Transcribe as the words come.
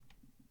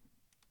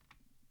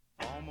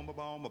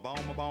Hello.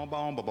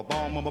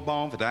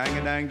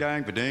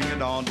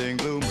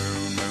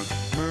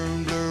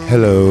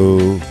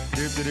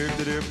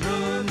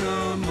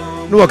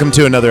 And welcome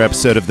to another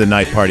episode of the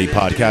Night Party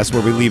Podcast,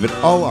 where we leave it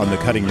all on the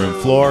cutting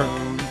room floor.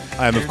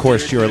 I am, of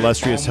course, your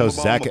illustrious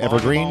host, Zach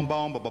Evergreen.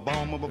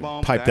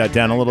 Pipe that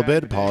down a little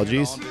bit.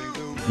 Apologies.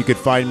 You could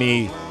find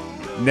me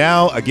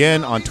now,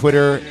 again, on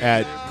Twitter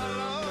at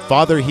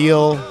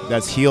FatherHeel.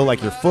 That's heel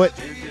like your foot.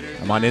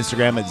 I'm on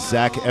Instagram at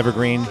Zach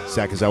Evergreen.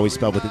 Zach is always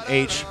spelled with an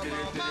H.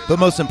 But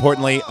most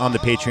importantly, on the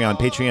Patreon,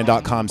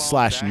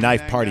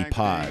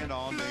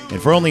 patreon.com/knifepartypod.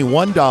 And for only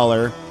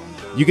 $1,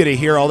 you get to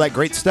hear all that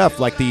great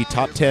stuff, like the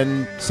top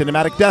 10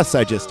 cinematic deaths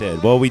I just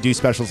did. Well, we do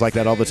specials like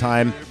that all the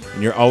time,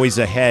 and you're always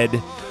ahead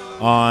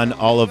on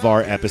all of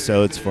our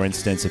episodes. For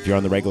instance, if you're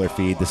on the regular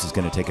feed, this is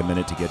going to take a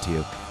minute to get to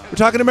you. We're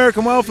talking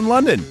American Werewolf in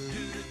London.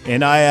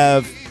 And I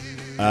have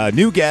a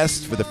new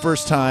guest for the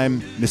first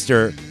time,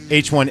 Mr.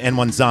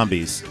 H1N1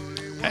 Zombies.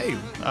 Hey,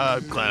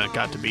 glad I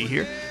got to be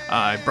here.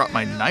 I brought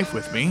my knife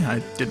with me.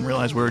 I didn't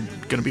realize we were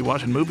going to be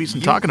watching movies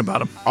and talking about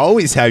them.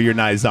 Always have your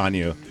knives on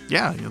you.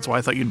 Yeah, that's why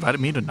I thought you invited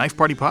me to Knife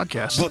Party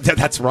Podcast. Well,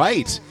 that's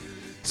right.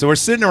 So we're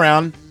sitting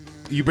around.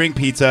 You bring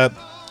pizza.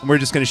 And we're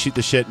just going to shoot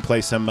the shit and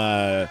play some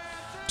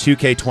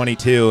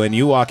 2K22. And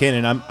you walk in,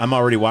 and I'm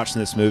already watching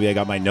this movie. I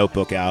got my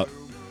notebook out.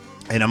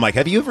 And I'm like,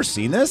 have you ever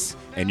seen this?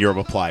 And your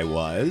reply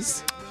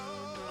was?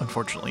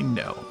 Unfortunately,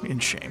 no. In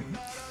shame.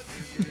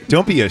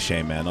 Don't be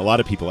ashamed, man. A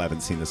lot of people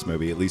haven't seen this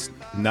movie, at least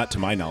not to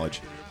my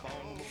knowledge.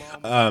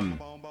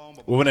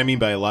 What I mean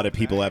by a lot of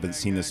people haven't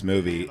seen this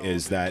movie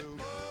is that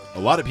a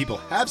lot of people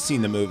have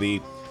seen the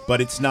movie, but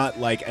it's not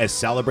like as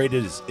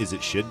celebrated as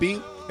it should be,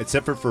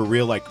 except for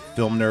real like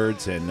film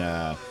nerds and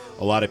a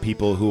lot of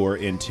people who are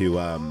into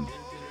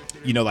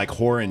like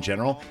horror in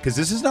general. Because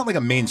this is not like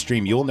a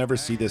mainstream. You'll never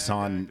see this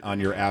on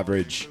your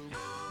average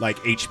like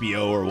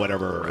HBO or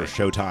whatever, or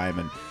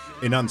Showtime,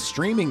 and on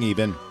streaming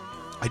even.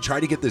 I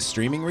tried to get this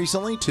streaming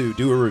recently to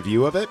do a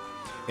review of it,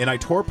 and I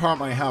tore apart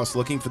my house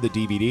looking for the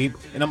DVD,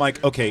 and I'm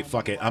like, okay,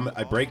 fuck it.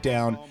 I break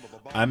down.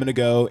 I'm going to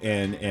go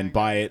and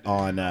buy it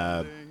on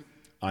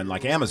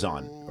like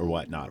Amazon or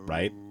whatnot,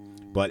 right?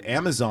 But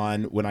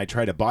Amazon, when I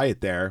try to buy it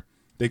there,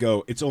 they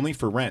go, it's only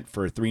for rent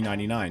for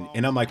 $3.99.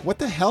 And I'm like, what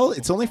the hell?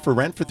 It's only for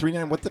rent for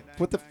 $3.99? What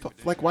the fuck?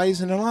 Like, why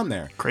isn't it on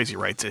there? Crazy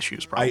rights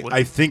issues, probably.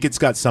 I think it's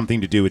got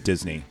something to do with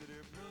Disney.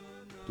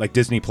 Like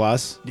Disney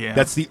Plus. Yeah.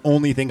 That's the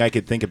only thing I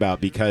could think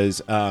about,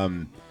 because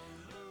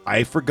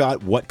I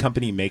forgot what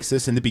company makes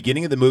this. In the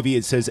beginning of the movie,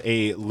 it says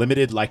a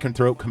limited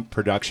lycanthrope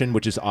production,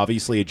 which is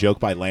obviously a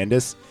joke by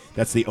Landis.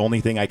 That's the only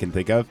thing I can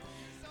think of.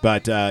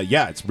 But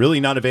yeah, it's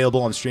really not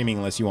available on streaming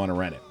unless you want to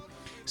rent it.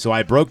 So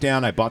I broke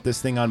down, I bought this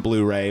thing on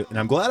Blu-ray, and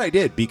I'm glad I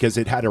did, because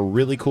it had a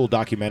really cool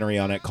documentary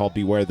on it called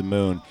Beware the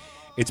Moon.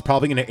 It's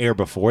probably going to air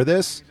before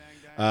this.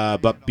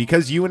 But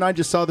because you and I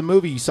just saw the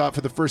movie, you saw it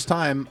for the first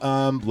time,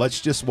 let's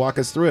just walk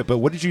us through it. But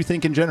what did you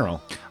think in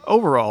general?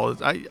 Overall,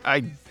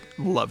 I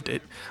loved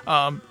it.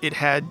 It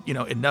had,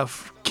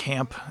 enough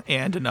camp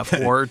and enough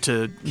horror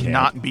to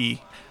not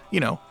be,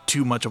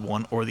 too much of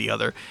one or the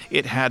other.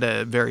 It had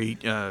a very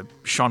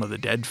Shaun of the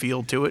Dead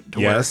feel to it.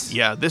 Yes.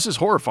 Where, this is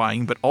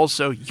horrifying, but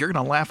also you're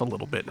going to laugh a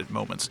little bit at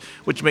moments,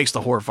 which makes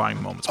the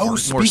horrifying moments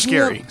more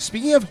scary.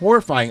 Speaking of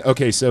horrifying,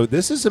 okay, so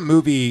this is a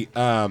movie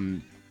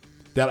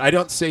that I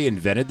don't say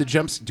invented the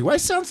jumps. Do I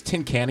sound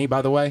tin canny,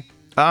 by the way?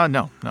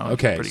 No.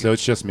 Okay, so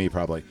it's just me,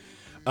 probably.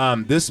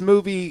 This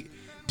movie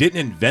didn't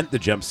invent the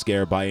jump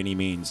scare by any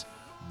means,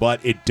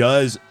 but it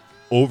does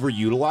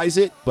overutilize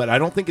it, but I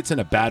don't think it's in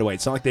a bad way.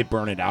 It's not like they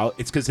burn it out.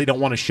 It's because they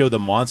don't want to show the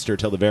monster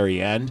till the very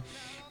end.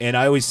 And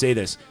I always say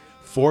this,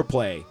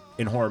 foreplay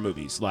in horror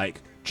movies,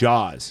 like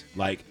Jaws,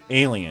 like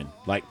Alien,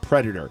 like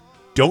Predator,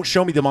 don't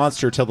show me the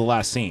monster till the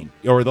last scene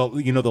or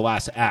the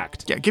last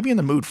act. Yeah, get me in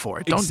the mood for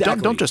it.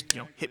 Exactly. Don't just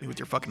hit me with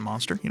your fucking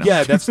monster.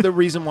 Yeah, that's the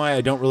reason why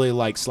I don't really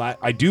like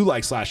I do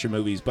like slasher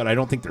movies, but I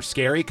don't think they're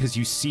scary because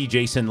you see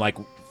Jason like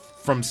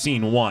from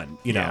scene one.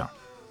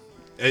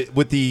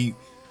 With the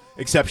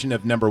exception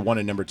of number 1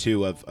 and number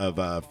 2 of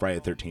Friday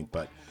the 13th.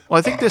 But well,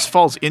 I think this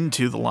falls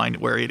into the line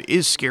where it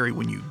is scary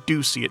when you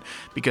do see it,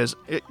 because,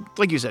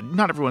 like you said,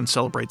 not everyone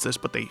celebrates this,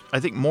 but I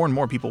think more and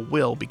more people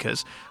will,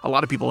 because a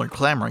lot of people are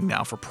clamoring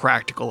now for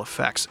practical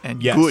effects,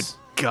 and Good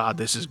God,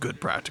 this is good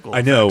practical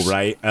effects. I know,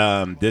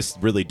 right? This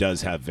really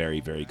does have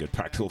very, very good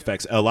practical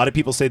effects. A lot of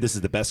people say this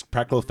is the best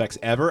practical effects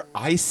ever.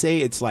 I say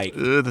it's like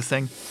The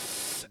Thing.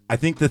 I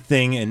think The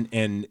Thing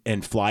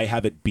and Fly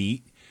have it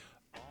beat.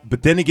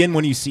 But then again,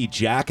 when you see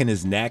Jack and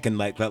his neck and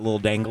like that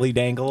little dangly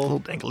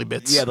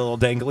bits. Yeah, the little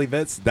dangly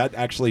bits. That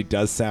actually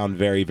does sound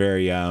very,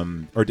 very,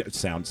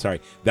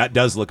 that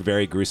does look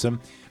very gruesome.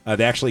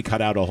 They actually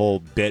cut out a whole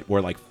bit where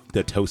like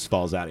the toast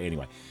falls out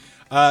anyway.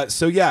 But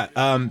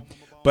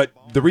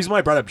the reason why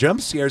I brought up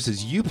jump scares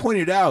is you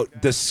pointed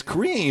out the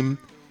scream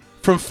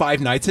from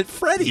Five Nights at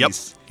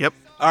Freddy's. Yep.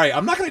 All right,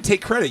 I'm not going to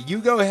take credit. You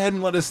go ahead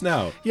and let us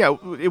know. Yeah,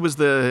 it was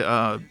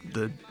the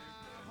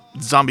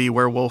zombie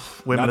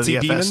werewolf women Nazi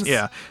of the demons? FS.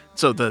 Yeah.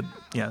 So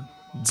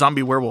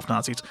zombie werewolf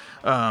Nazis.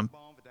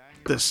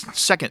 The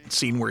second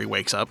scene where he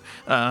wakes up,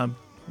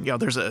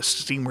 there's a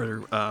scene where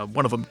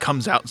one of them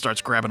comes out and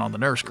starts grabbing on the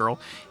nurse girl,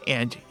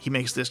 and he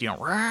makes this, yeah,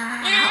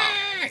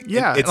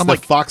 It's and I'm the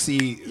like,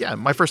 foxy. yeah.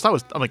 My first thought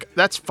was, I'm like,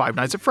 that's Five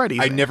Nights at Freddy's.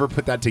 I never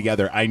put that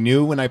together. I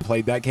knew when I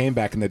played that game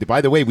back in the day.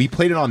 By the way, we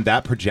played it on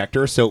that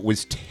projector, so it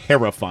was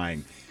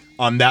terrifying.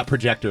 On that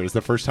projector, it was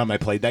the first time I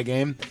played that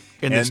game,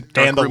 In this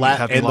dark and the room you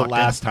have me locked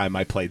last time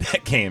I played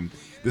that game.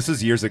 This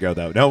was years ago,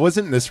 though. No, it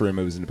wasn't in this room.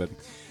 It was in a bed.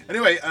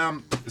 Anyway,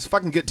 let's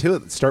fucking get to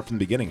it. Let's start from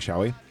the beginning, shall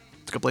we?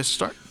 It's a good place to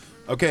start.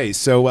 Okay,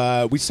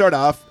 so we start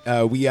off.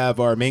 We have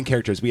our main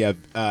characters. We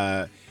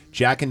have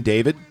Jack and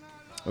David.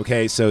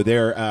 Okay, so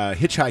they're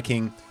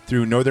hitchhiking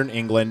through northern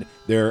England.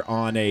 They're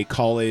on a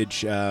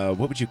college.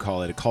 What would you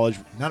call it? A college,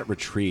 not a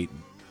retreat.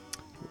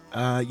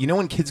 You know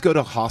when kids go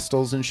to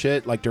hostels and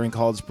shit, like during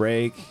college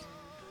break.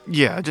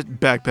 Yeah, just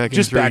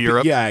backpacking through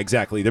Europe. Yeah,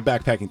 exactly. They're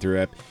backpacking through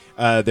Europe.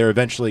 They're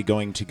eventually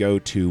going to go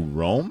to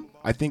Rome,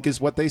 I think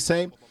is what they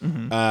say.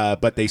 Mm-hmm.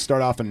 But they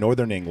start off in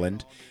northern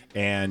England,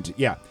 and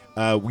yeah,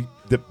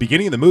 the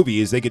beginning of the movie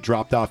is they get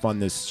dropped off on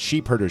this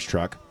sheep herder's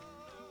truck.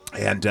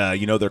 And,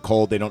 they're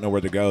cold. They don't know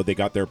where to go. They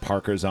got their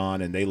parkers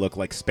on, and they look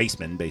like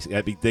spacemen,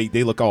 basically.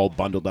 They look all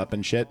bundled up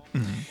and shit.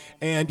 Mm-hmm.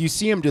 And you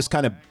see them just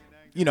kind of,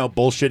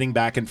 bullshitting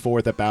back and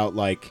forth about,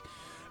 like,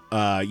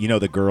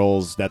 the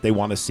girls that they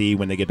want to see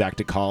when they get back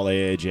to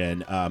college.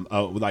 And,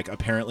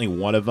 apparently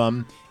one of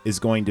them is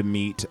going to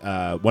meet,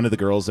 one of the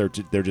girls they're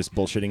just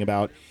bullshitting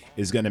about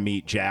is going to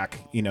meet Jack,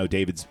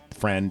 David's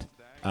friend.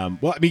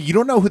 You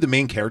don't know who the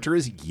main character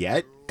is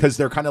yet because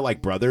they're kind of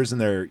like brothers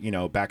and they're,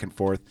 back and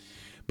forth.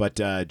 But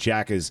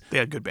Jack is... They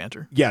had good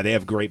banter. Yeah, they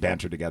have great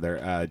banter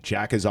together.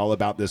 Jack is all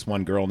about this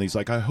one girl, and he's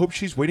like, I hope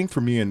she's waiting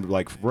for me in,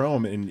 like,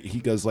 Rome. And he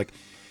goes, like...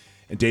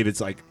 And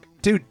David's like,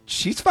 dude,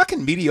 she's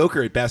fucking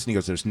mediocre at best. And he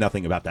goes, there's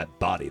nothing about that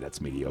body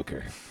that's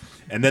mediocre.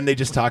 And then they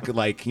just talk,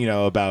 like,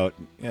 about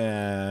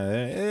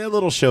a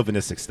little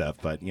chauvinistic stuff.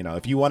 But,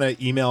 if you want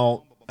to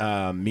email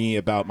me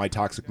about my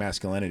toxic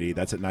masculinity,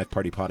 that's at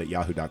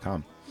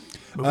knifepartypod@yahoo.com.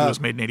 Movie was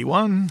made in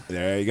 81.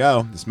 There you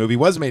go. This movie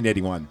was made in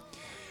 81.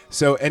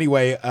 So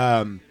anyway,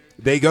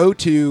 they go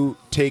to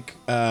take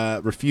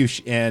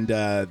refuge in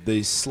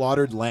the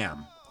Slaughtered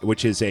Lamb,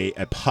 which is a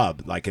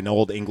pub, like an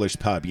old English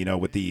pub,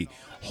 with the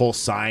whole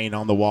sign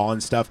on the wall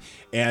and stuff.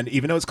 And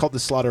even though it's called the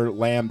Slaughtered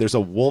Lamb, there's a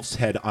wolf's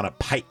head on a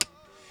pike.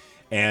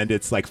 And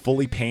it's like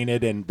fully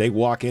painted, and they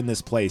walk in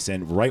this place.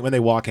 And right when they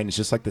walk in, it's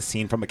just like the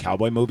scene from a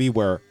cowboy movie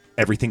where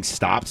everything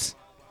stops.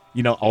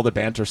 All the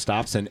banter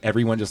stops, and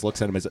everyone just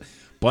looks at them as a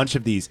bunch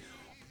of these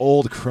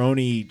old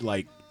crony,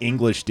 like,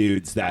 English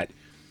dudes that...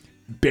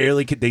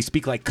 barely could they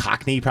speak like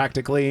Cockney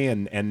practically,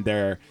 and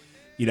they're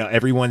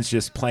everyone's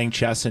just playing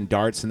chess and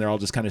darts, and they're all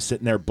just kind of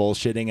sitting there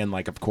bullshitting, and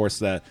like of course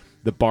the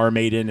bar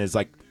maiden is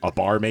like a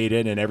bar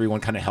maiden, and everyone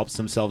kind of helps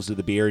themselves to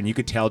the beer, and you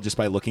could tell just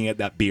by looking at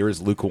that beer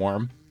is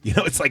lukewarm.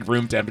 It's like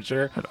room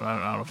temperature. I don't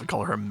know if I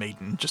call her a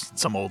maiden, just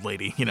some old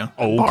lady,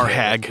 Okay. bar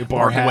hag,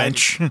 bar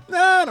wench.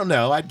 No, I don't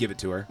know. I'd give it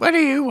to her. What do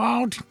you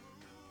want?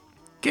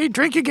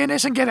 Drink your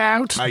Guinness and get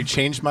out. I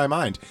changed my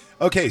mind.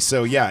 Okay,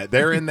 so yeah,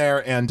 they're in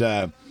there,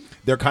 and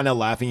they're kind of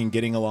laughing and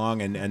getting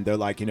along, and they're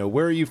like,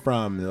 where are you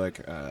from? They're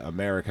like,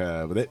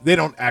 America. But they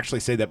don't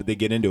actually say that, but they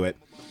get into it.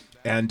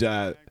 And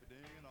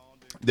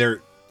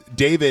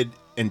David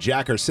and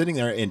Jack are sitting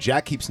there, and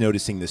Jack keeps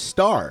noticing the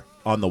star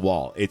on the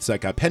wall. It's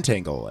like a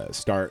pentacle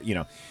star,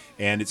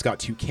 and it's got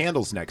two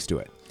candles next to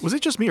it. Was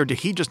it just me, or did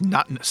he just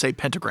not say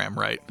pentagram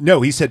right?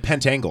 No, he said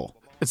pentacle.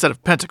 Instead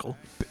of pentacle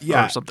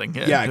or something.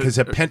 Yeah, because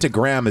a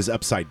pentagram is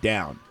upside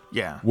down.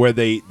 Yeah. Where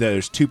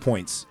there's 2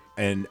 points,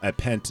 and a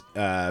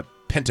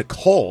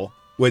pentacle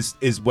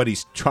is what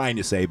he's trying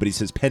to say, but he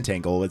says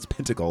pentacle. It's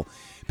pentacle.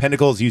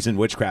 Pentacle is used in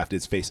witchcraft.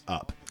 It's face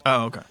up.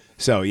 Oh, okay.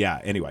 So yeah.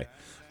 Anyway,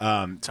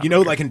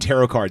 like in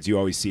tarot cards, you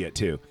always see it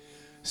too.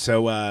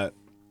 So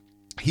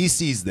he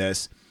sees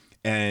this,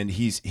 and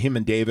him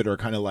and David are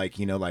kind of like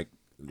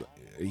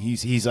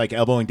he's like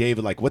elbowing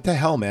David, like, what the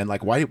hell, man?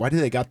 Like, why do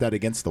they got that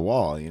against the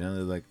wall?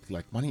 Like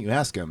why don't you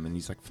ask him? And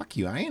he's like, fuck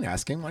you, I ain't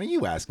asking. Why don't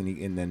you ask?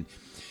 And then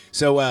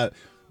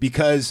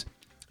because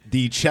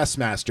the chess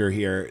master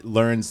here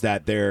learns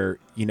that they're,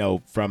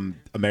 from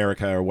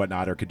America or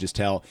whatnot, or could just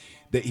tell,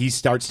 that he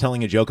starts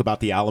telling a joke about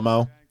the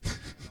Alamo.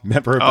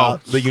 Remember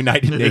about the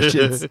United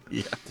Nations?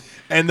 Yeah.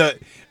 And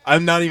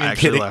I'm not even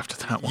kidding. I laughed at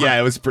that one. Yeah,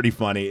 it was pretty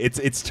funny.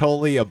 It's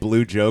totally a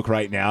blue joke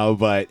right now,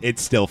 but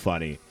it's still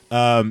funny.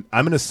 I'm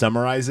going to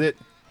summarize it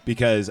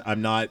because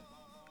I'm not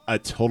a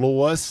total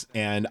wuss,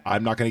 and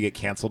I'm not going to get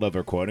canceled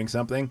over quoting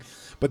something.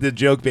 But the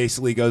joke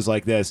basically goes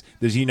like this.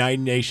 There's United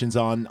Nations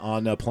on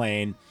a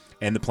plane,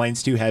 and the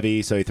plane's too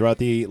heavy, so you throw out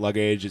the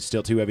luggage. It's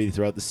still too heavy to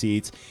throw out the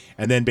seats.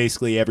 And then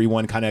basically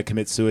everyone kind of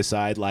commits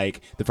suicide. Like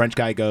the French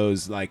guy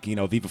goes like,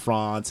 Viva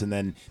France, and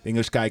then the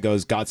English guy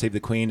goes, God save the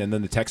Queen, and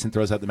then the Texan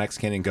throws out the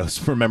Mexican and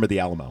goes, remember the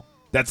Alamo.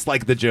 That's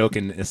like the joke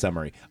in a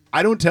summary.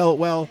 I don't tell it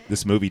well.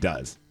 This movie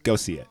does. Go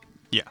see it.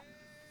 Yeah.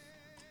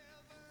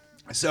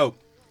 So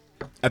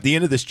at the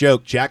end of this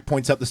joke, Jack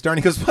points out the star, and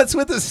he goes, what's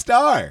with the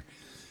star?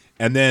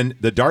 And then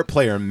the dart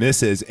player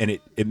misses, and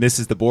it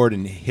misses the board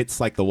and hits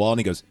like the wall, and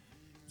he goes,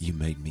 you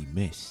made me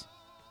miss.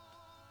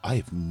 I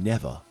have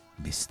never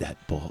missed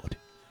that board.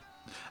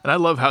 And I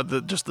love how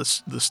the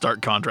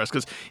stark contrast,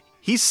 because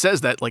he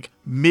says that like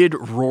mid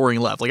roaring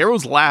laugh, like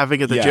everyone's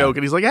laughing at the joke,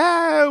 and he's like,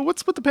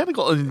 what's with the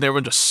pentacle? And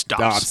everyone just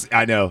stops.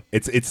 I know,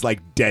 it's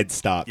like dead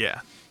stop.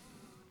 Yeah,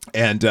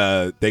 and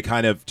they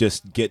kind of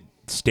just get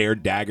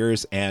stared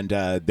daggers, and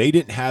they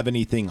didn't have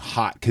anything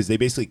hot because they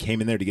basically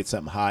came in there to get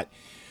something hot.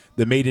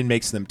 The maiden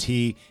makes them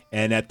tea,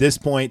 and at this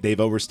point they've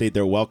overstayed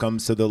their welcome,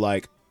 so they're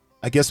like,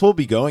 I guess we'll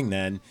be going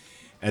then.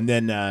 And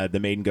then the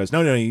maiden goes,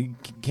 no, you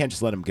can't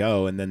just let him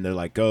go. And then they're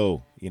like,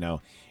 go,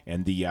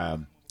 and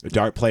the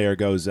dart player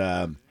goes,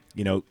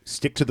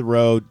 stick to the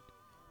road,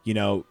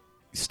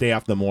 stay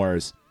off the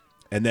moors.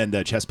 And then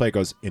the chess player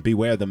goes, and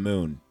beware the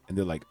moon. And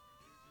they're like,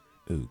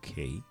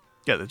 okay.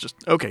 Yeah, they're just,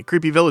 okay,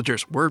 creepy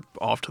villagers, we're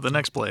off to the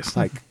next place. It's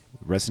like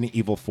Resident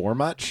Evil 4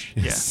 much?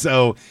 Yeah.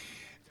 So...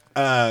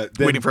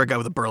 waiting for a guy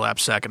with a burlap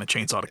sack and a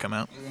chainsaw to come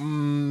out.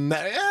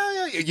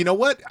 You know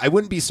what? I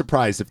wouldn't be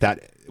surprised if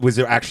that was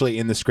actually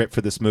in the script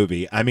for this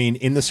movie. I mean,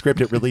 in the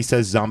script, it really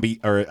says zombie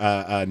or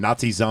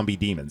Nazi zombie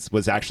demons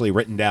was actually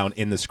written down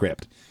in the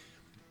script.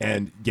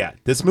 And yeah,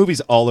 this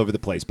movie's all over the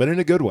place, but in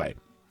a good way.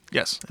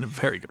 Yes, in a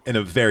very good way. In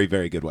a very,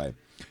 very good way.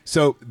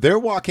 So they're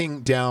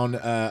walking down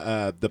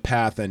the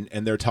path and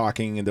they're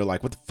talking and they're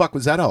like, what the fuck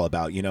was that all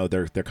about?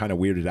 They're kind of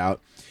weirded out.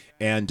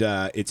 And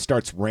it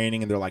starts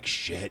raining, and they're like,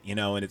 shit,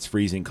 and it's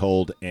freezing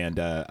cold. And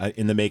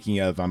in the making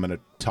of, I'm going to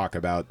talk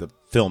about the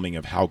filming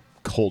of how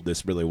cold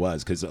this really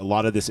was, because a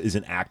lot of this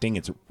isn't acting,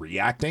 it's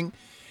reacting.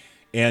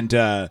 And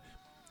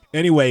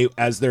anyway,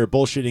 as they're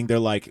bullshitting, they're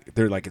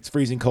like, it's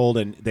freezing cold,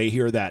 and they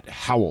hear that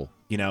howl,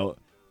 and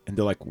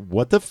they're like,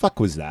 what the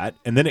fuck was that?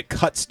 And then it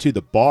cuts to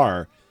the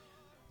bar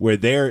where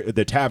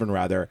the tavern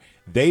rather,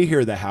 they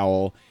hear the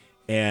howl,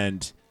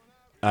 and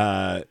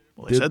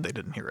well, they said they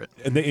didn't hear it.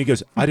 And then he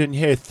goes, I didn't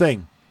hear a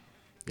thing.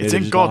 It's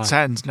in God's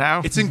hands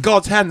now. It's in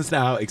God's hands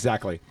now.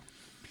 Exactly.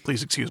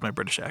 Please excuse my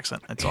British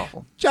accent. It's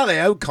awful. Jolly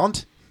old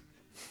cunt.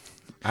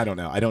 I don't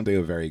know. I don't do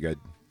a very good,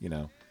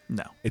 No.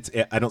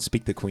 I don't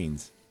speak the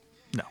Queen's.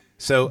 No.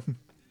 So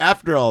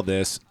after all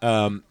this,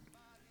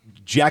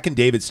 Jack and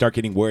David start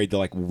getting worried. They're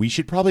like, we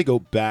should probably go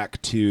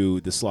back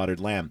to the slaughtered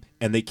lamb.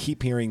 And they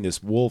keep hearing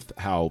this wolf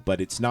howl, but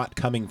it's not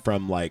coming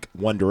from like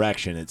one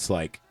direction. It's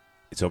like,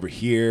 it's over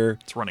here.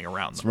 It's running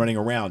around. It's running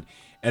around.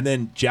 And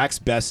then Jack's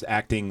best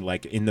acting,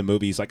 like in the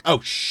movie, is like,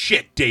 oh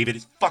shit, David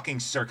is fucking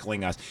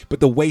circling us.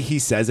 But the way he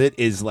says it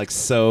is like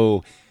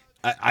so.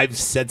 I've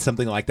said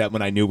something like that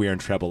when I knew we were in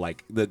trouble.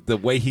 Like the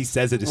way he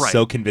says it is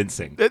so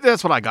convincing.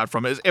 That's what I got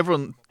from it. Is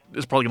everyone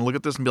is probably going to look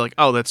at this and be like,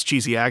 oh, that's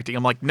cheesy acting.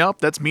 I'm like, nope,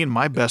 that's me and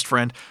my best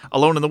friend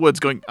alone in the woods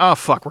going, oh,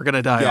 fuck, we're going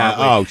to die. Yeah,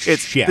 aren't we?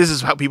 Shit. This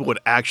is how people would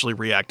actually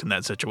react in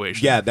that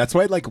situation. Yeah, that's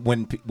why, like,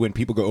 when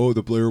people go, oh,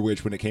 the Blair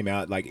Witch, when it came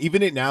out, like,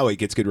 even now it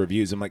gets good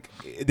reviews. I'm like,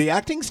 the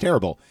acting's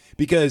terrible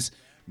because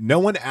no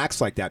one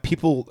acts like that.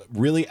 People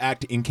really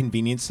act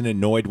inconvenienced and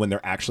annoyed when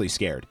they're actually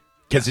scared.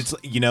 Because it's,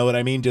 you know what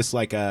I mean? Just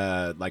like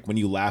when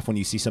you laugh when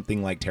you see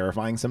something, like,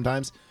 terrifying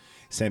sometimes.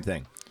 Same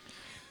thing.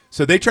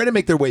 So they try to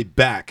make their way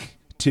back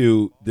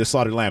to the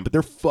slaughtered lamb, but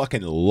they're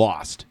fucking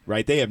lost,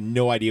 right? They have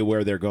no idea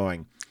where they're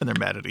going. And they're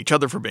mad at each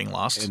other for being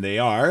lost. And they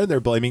are. They're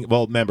blaming,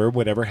 well, remember,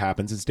 whatever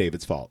happens, it's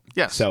David's fault.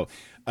 Yes. So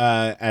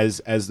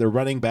as they're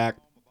running back,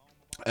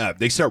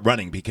 they start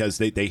running because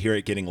they hear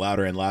it getting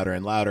louder and louder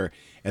and louder.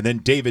 And then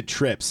David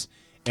trips.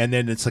 And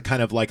then it's a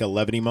kind of like a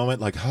levity moment,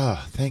 like,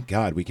 oh, thank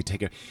God we could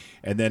take it.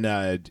 And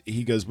then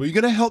he goes, well, you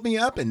going to help me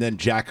up? And then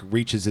Jack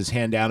reaches his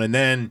hand down, and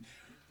then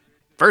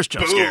first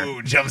jump scare.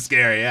 Boom, jump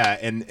scare, yeah.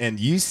 And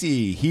you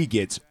see he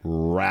gets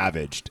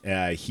ravaged.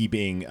 He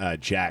being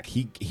Jack,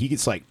 he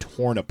gets like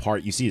torn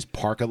apart. You see his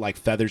parka like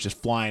feathers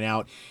just flying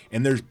out,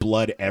 and there's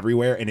blood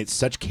everywhere. And it's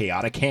such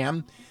chaotic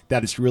cam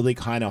that it's really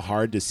kind of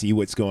hard to see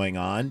what's going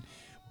on.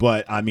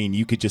 But I mean,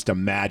 you could just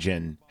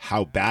imagine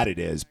how bad it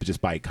is, but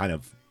just by kind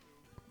of,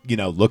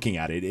 looking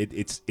at it,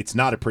 it's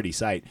not a pretty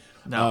sight.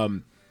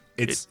 No,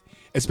 it's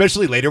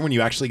especially later when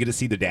you actually get to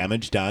see the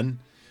damage done.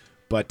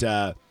 But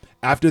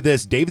after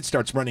this, David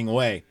starts running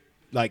away.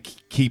 Like,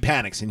 he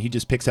panics, and he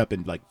just picks up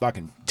and, like,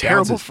 fucking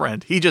terrible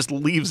friend. He just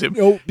leaves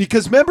him.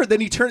 Because remember, then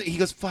he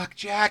goes, fuck,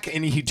 Jack,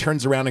 and he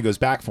turns around and goes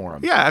back for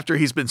him. Yeah, after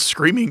he's been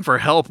screaming for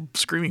help,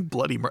 screaming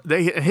bloody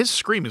his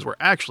screams were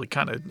actually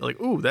kind of like,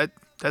 ooh,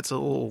 that's a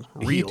little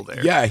real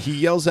there. Yeah, he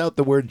yells out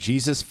the word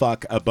Jesus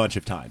fuck a bunch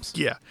of times.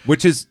 Yeah.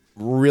 Which is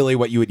really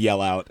what you would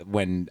yell out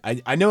when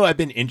I know I've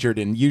been injured,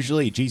 and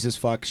usually Jesus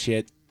fuck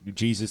shit,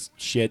 Jesus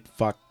shit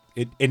fuck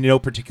it in no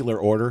particular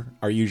order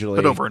are usually,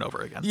 but over and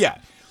over again. Yeah,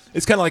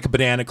 it's kind of like a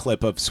banana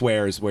clip of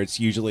swears where it's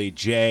usually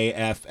J,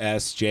 F,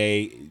 S,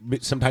 J,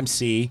 sometimes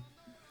C.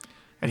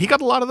 And he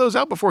got a lot of those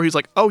out before he's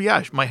like, oh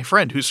yeah, my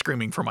friend who's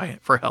screaming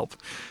for help.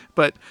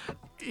 But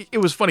it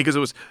was funny because it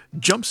was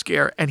jump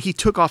scare, and he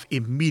took off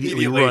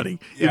immediately running.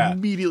 Yeah.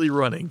 Immediately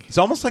running. It's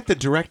almost like the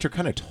director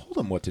kind of told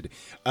him what to do.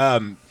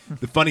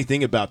 The funny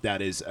thing about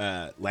that is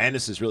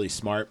Landis is really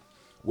smart,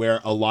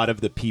 where a lot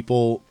of the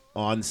people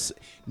on,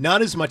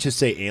 not as much as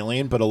say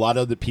Alien, but a lot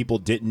of the people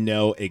didn't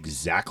know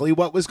exactly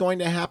what was going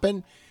to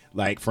happen.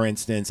 Like, for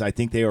instance, I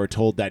think they were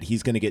told that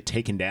he's going to get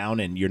taken down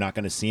and you're not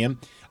going to see him.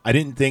 I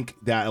didn't think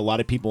that a lot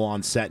of people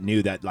on set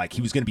knew that, like,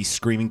 he was going to be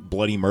screaming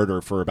bloody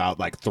murder for about,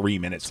 like, 3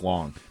 minutes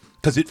long.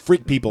 Because it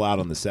freaked people out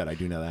on the set. I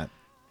do know that.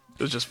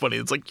 It was just funny.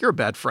 It's like, you're a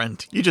bad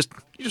friend. You just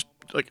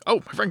like,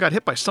 oh, my friend got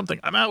hit by something.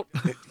 I'm out.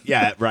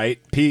 Yeah, right.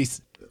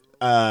 Peace.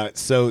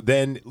 So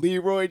then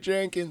Leroy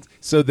Jenkins.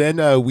 So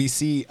then we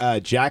see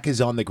Jack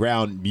is on the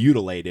ground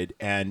mutilated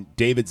and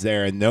David's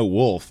there and no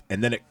Wolf.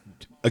 And then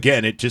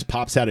it just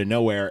pops out of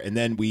nowhere. And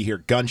then we hear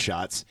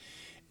gunshots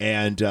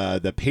and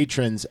the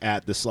patrons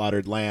at the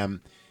Slaughtered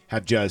Lamb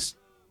have just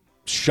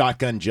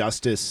shotgun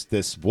justice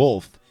this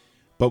Wolf.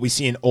 But we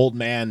see an old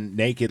man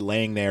naked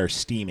laying there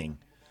steaming.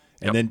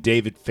 And then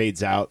David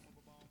fades out.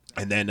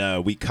 And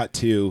then we cut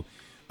to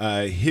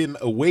him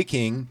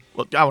awaking.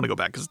 Well, I want to go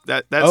back because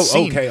that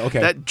scene,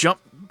 that jump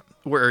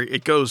where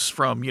it goes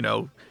from,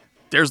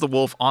 there's the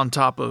Wolf on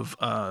top of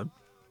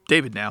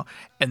David now,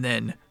 and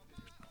then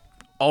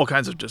all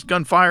kinds of just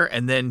gunfire,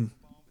 and then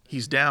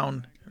he's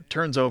down,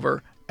 turns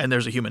over, and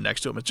there's a human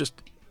next to him.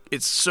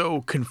 It's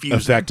so confusing.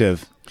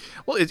 Effective.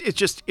 Well,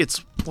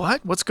 it's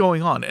what's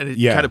going on, and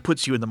it kind of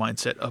puts you in the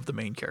mindset of the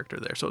main character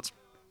there. So it's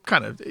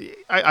kind of,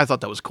 I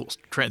thought that was a cool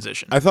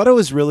transition. I thought it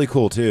was really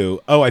cool too.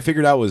 Oh, I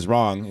figured out what was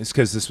wrong. It's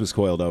because this was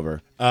coiled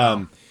over.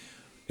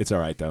 It's all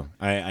right though.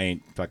 I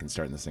ain't fucking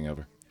starting this thing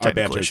over. Our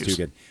banter is too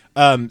good.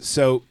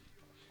 So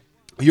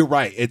you're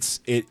right.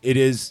 It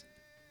is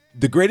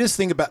the greatest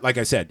thing about, like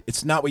I said,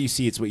 it's not what you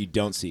see, it's what you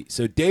don't see.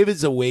 So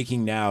David's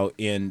awaking now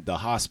in the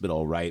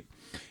hospital, right?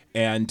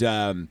 And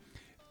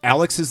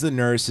Alex is the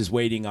nurse, is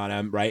waiting on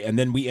him, right? And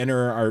then we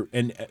enter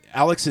and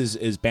Alex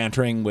is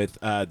bantering with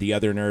the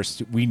other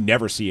nurse. We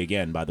never see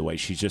again, by the way.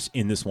 She's just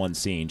in this one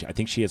scene. I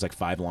think she has like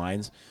 5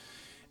 lines.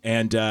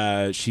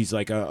 And she's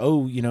like,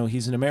 oh,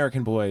 he's an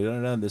American boy,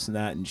 this and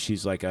that. And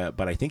she's like,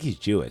 but I think he's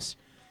Jewish.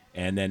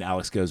 And then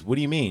Alex goes, what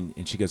do you mean?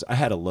 And she goes, I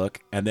had a look.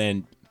 And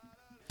then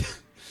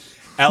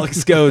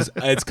Alex goes,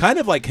 it's kind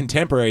of like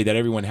contemporary that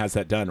everyone has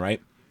that done,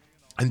 right?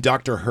 And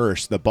Dr.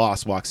 Hirsch, the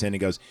boss, walks in and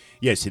goes,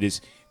 yes, it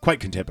is quite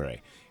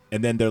contemporary.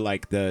 And then they're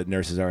like, the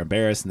nurses are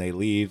embarrassed and they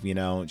leave, and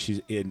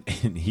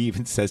and he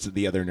even says to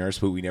the other nurse,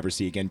 who we never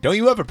see again, don't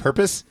you have a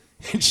purpose?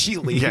 And she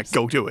leaves. Yeah,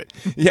 go do it.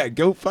 Yeah,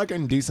 go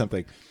fucking do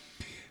something.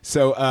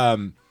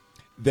 So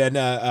then,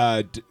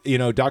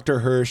 Dr.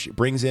 Hirsch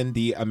brings in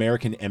the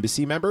American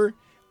embassy member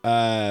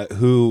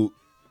who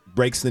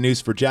breaks the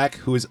news for Jack,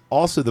 who is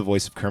also the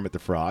voice of Kermit the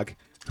Frog,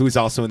 who is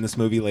also in this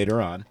movie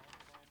later on,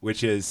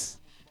 which is,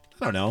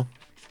 I don't know,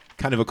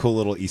 kind of a cool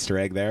little Easter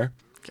egg there.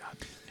 God,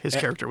 his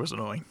character was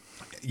annoying.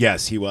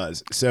 Yes, he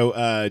was.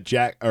 So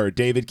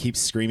David keeps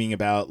screaming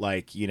about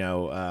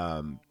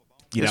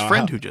his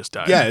friend who just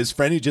died. Yeah, his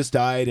friend who just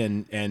died,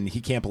 and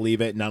he can't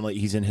believe it. Not only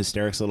he's in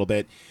hysterics a little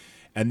bit,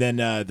 and then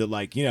they're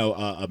like,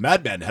 a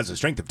madman has a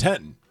strength of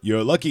 10.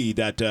 You're lucky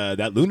that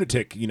that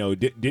lunatic,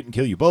 didn't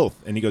kill you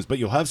both. And he goes, but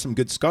you'll have some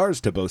good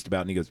scars to boast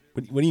about. And he goes,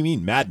 what do you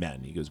mean,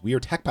 madman? He goes, we were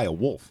attacked by a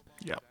wolf.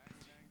 Yeah.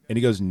 And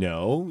he goes,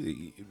 no,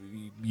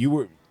 you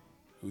were.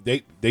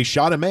 They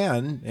shot a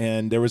man,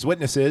 and there was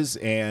witnesses,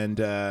 and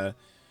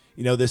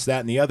this, that,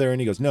 and the other.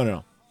 And he goes,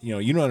 no,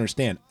 you don't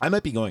understand. I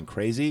might be going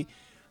crazy,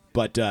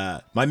 but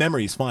my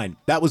memory is fine.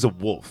 That was a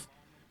wolf.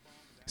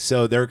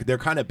 So their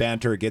kind of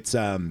banter gets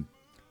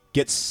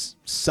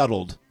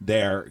settled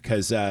there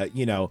because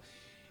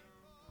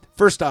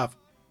first off,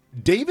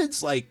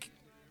 David's like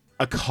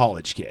a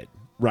college kid,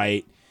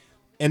 right?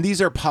 And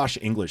these are posh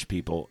English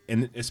people,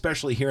 and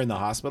especially here in the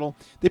hospital,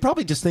 they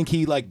probably just think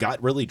he like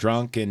got really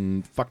drunk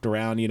and fucked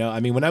around. I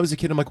mean, when I was a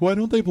kid, I'm like, why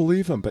don't they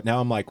believe him? But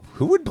now I'm like,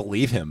 who would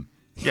believe him?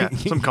 Yeah,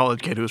 some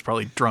college kid who was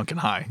probably drunk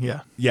and high. Yeah.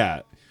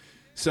 Yeah.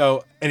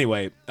 So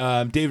anyway,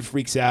 David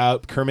freaks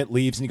out. Kermit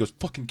leaves, and he goes,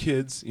 "Fucking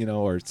kids,"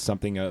 or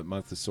something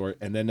of the sort.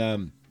 And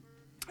then,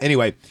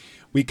 anyway,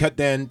 we cut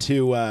then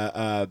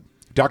to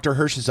Dr.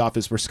 Hirsch's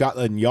office where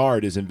Scotland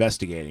Yard is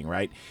investigating,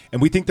 right? And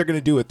we think they're going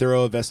to do a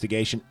thorough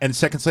investigation. And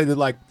seconds later, they're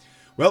like,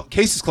 well,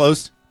 case is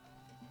closed.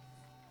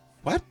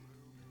 What?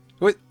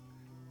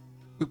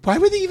 Why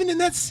were they even in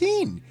that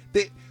scene?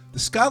 The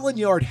Scotland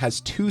Yard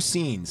has 2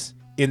 scenes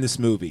in this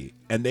movie,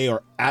 and they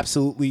are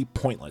absolutely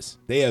pointless.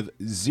 They have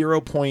 0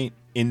 point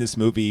in this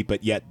movie,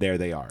 but yet there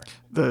they are.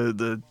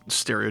 The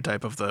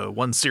stereotype of the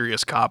one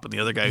serious cop and the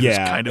other guy who's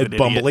kind of an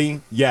bumbly.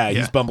 idiot. Yeah,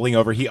 he's bumbling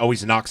over. He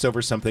always knocks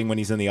over something when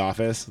he's in the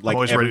office. Like I'm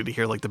always ready to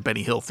hear like the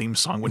Benny Hill theme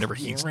song whenever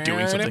he's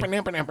doing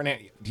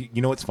something.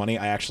 You know what's funny?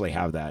 I actually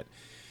have that.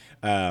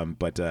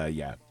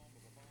 Yeah.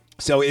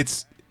 So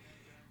it's,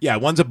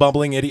 one's a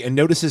bumbling idiot. And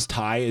notice his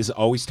tie is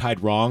always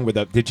tied wrong.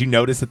 Did you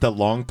notice that the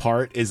long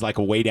part is like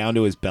way down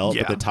to his belt,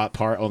 but the top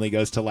part only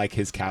goes to like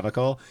his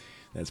clavicle?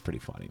 That's pretty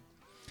funny.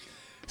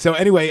 So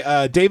anyway,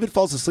 David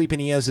falls asleep and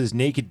he has his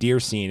naked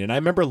deer scene. And I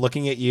remember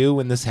looking at you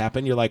when this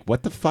happened. You're like,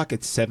 what the fuck?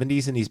 It's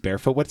 70s and he's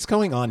barefoot. What's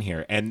going on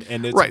here? And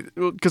it's right.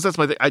 Because that's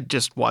my thing. I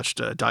just watched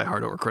Die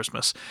Hard over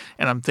Christmas.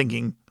 And I'm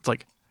thinking, it's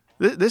like,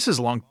 this is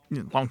a long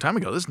time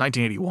ago. This is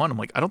 1981. I'm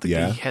like, I don't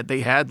think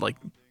they had like,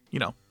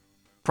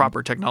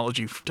 proper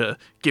technology to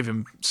give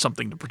him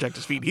something to protect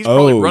his feet. He's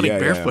probably running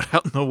barefoot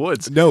out in the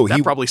woods. No,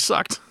 that probably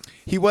sucked.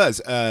 He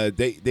was.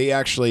 They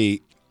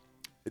actually.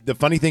 The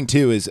funny thing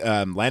too is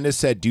Landis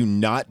said, "Do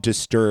not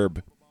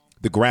disturb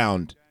the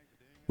ground,"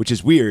 which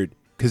is weird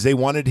because they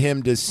wanted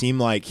him to seem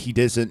like he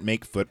doesn't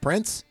make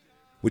footprints,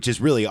 which is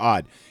really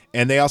odd.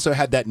 And they also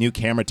had that new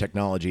camera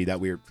technology that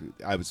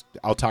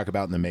I'll talk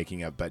about in the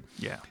making of, but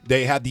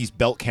they had these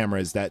belt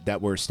cameras that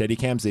were steady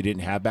cams they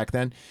didn't have back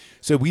then.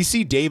 So we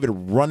see David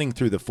running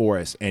through the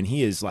forest and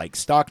he is like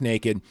stark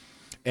naked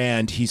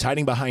and he's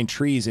hiding behind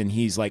trees and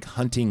he's like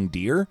hunting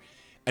deer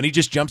and he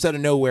just jumps out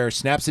of nowhere,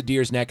 snaps a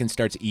deer's neck and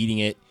starts eating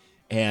it.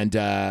 And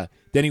then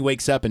he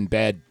wakes up in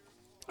bed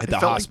at the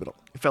hospital.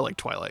 It felt like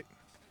Twilight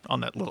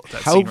on that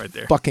How scene right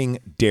there. How fucking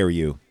dare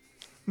you?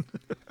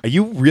 Are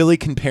you really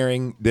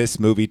comparing this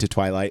movie to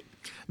Twilight?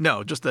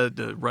 No, just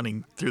the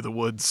running through the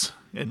woods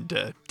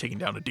and taking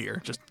down a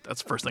deer. Just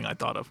that's the first thing I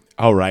thought of.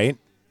 All right.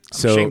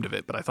 I'm ashamed of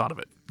it, but I thought of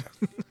it.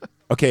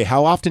 Okay,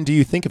 how often do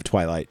you think of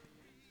Twilight?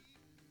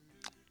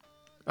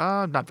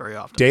 Not very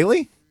often.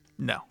 Daily?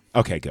 No.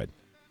 Okay, good.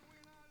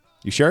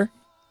 You sure?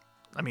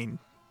 I mean,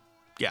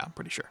 yeah, I'm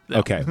pretty sure. No.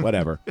 Okay,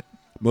 whatever.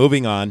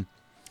 Moving on.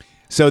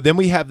 So then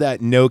we have that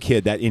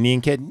kid, that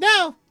Indian kid.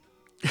 No.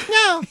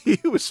 He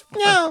was fun.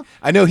 No.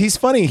 I know, he's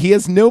funny. He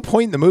has no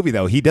point in the movie,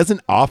 though. He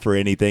doesn't offer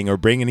anything or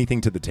bring anything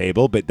to the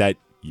table, but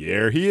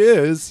here he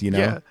is, you know?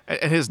 Yeah,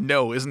 and his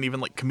no isn't even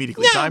like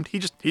comedically timed. He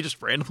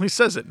just randomly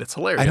says it, and it's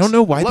hilarious. I don't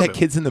know why that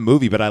kid's in the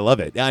movie, but I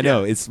love it. I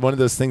know. It's one of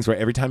those things where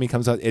every time he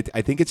comes out,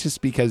 I think it's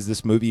just because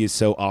this movie is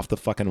so off the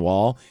fucking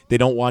wall. They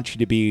don't want you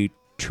to be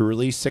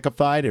truly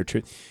sickified or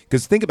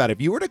because think about it,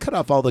 if you were to cut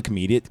off all the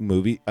comedic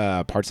movie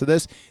parts of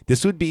this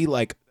would be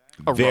like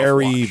a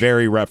very,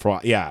 very rough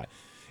watch. Yeah.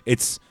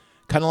 It's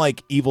kind of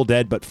like Evil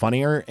Dead, but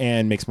funnier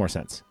and makes more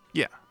sense.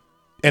 Yeah.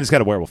 And it's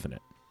got a werewolf in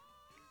it.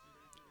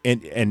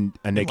 And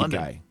a naked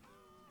guy.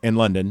 In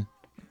London.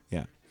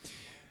 Yeah.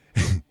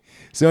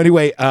 So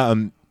anyway,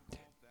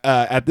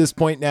 at this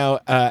point now,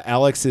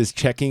 Alex is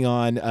checking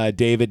on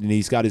David, and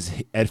he's got his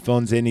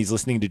headphones in. He's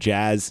listening to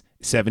jazz,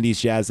 70s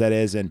jazz, that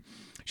is. And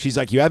she's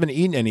like, "You haven't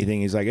eaten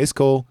anything." He's like, "It's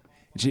cool."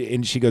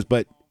 And she goes,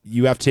 "But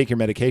you have to take your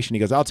medication." He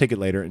goes, "I'll take it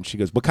later." And she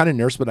goes, "What kind of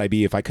nurse would I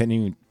be if I couldn't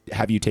even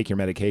have you take your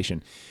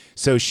medication?"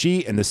 So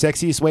she, in the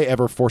sexiest way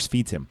ever, force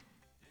feeds him.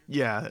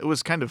 Yeah, it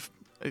was kind of,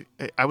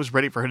 I was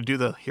ready for her to do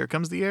the, "Here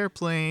comes the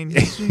airplane."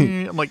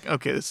 I'm like,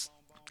 okay, this,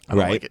 I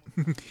don't like it.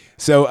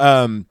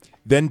 So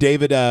then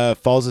David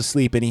falls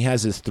asleep and he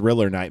has his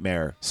thriller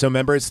nightmare. So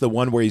remember, it's the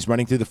one where he's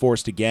running through the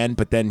forest again,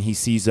 but then he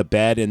sees a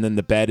bed and then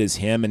the bed is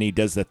him and he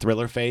does the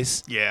thriller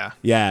face. Yeah.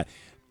 Yeah.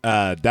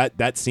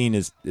 That scene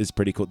is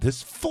pretty cool.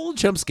 This full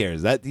jump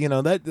scares. That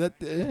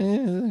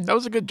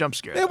was a good jump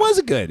scare. It was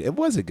a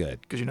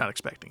good because you're not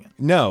expecting it.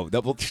 No,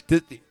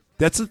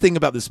 that's the thing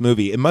about this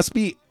movie. It must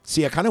be.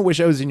 See, I kind of wish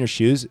I was in your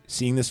shoes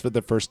seeing this for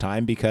the first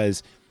time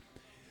because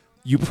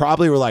you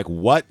probably were like,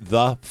 "What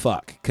the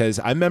fuck?" Because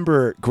I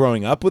remember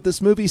growing up with this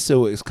movie,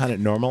 so it was kind of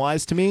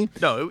normalized to me.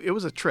 No, it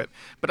was a trip.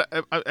 But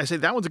I say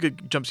that one's a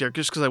good jump scare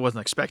just because I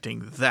wasn't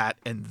expecting that.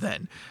 And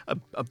then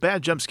a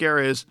bad jump scare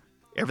is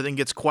everything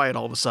gets quiet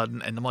all of a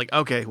sudden, and I'm like,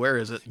 okay, where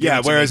is it?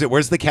 Where is it?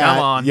 Where's the cat? Come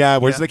on. Yeah,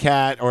 where's the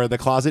cat or the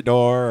closet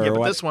door?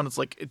 But this one, it's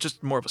like it's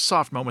just more of a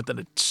soft moment than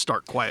a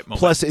stark quiet moment.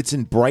 Plus, it's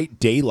in bright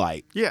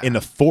daylight in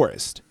the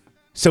forest.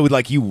 So,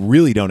 like, you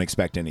really don't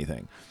expect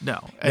anything. No.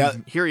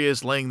 And here he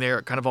is laying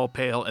there, kind of all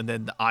pale, and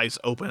then the eyes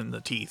open and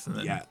the teeth. And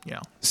then,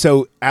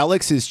 So,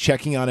 Alex is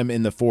checking on him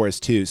in the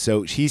forest, too.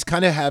 So, he's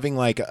kind of having,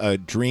 like, a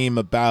dream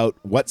about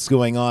what's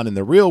going on in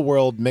the real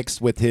world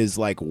mixed with his,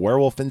 like,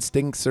 werewolf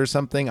instincts or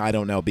something. I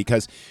don't know.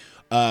 Because,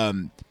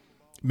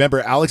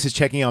 remember, Alex is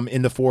checking on him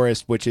in the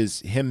forest, which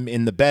is him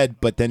in the bed,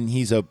 but then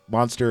he's a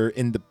monster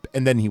and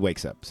then he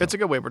wakes up. So. It's a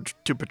good way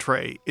to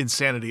portray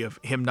insanity of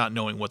him not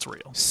knowing what's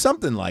real.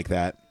 Something like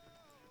that.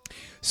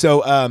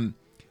 So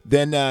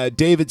then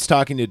David's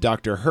talking to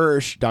Dr.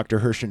 Hirsch. Dr.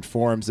 Hirsch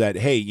informs that,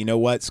 hey, you know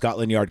what?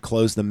 Scotland Yard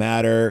closed the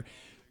matter.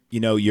 You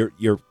know,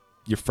 your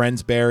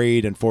friend's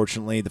buried.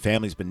 Unfortunately, the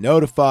family's been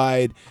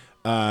notified.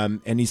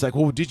 And he's like,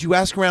 well, did you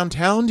ask around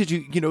town?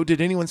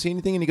 Did anyone see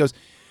anything? And he goes,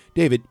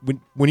 David,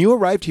 when you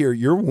arrived here,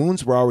 your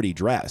wounds were already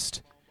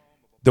dressed.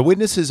 The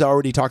witnesses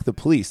already talked to the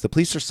police. The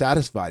police are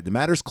satisfied. The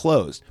matter's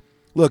closed.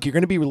 Look, you're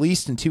going to be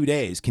released in 2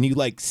 days. Can you,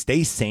 like,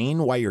 stay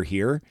sane while you're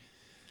here?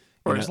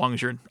 Or as long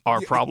as you're our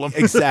problem.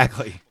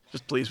 Exactly.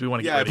 Just please, we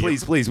want to get rid of you.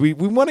 Please. We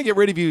want to get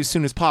rid of you as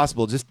soon as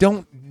possible. Just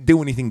don't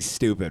do anything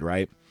stupid,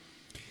 right?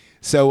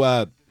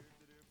 So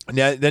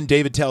then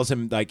David tells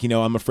him, like,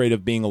 I'm afraid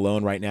of being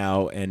alone right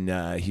now.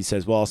 And he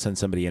says, well, I'll send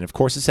somebody in. Of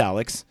course, it's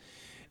Alex.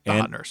 The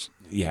hot nurse.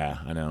 Yeah,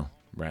 I know,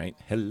 right?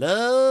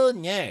 Hello,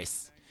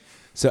 nurse.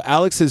 So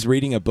Alex is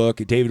reading a book.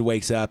 David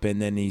wakes up, and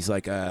then he's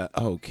like,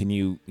 oh, can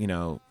you,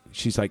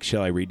 she's like,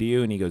 shall I read to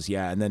you? And he goes,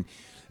 yeah. And then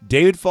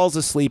David falls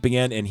asleep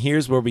again, and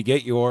here's where we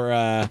get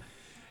your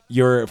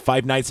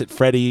Five Nights at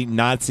Freddy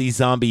Nazi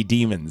zombie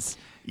demons.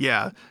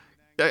 Yeah,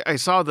 I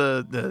saw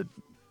the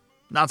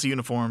Nazi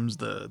uniforms,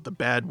 the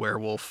bad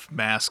werewolf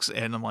masks,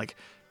 and I'm like,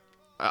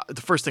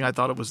 the first thing I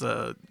thought of was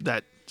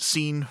that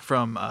scene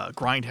from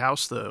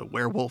Grindhouse, the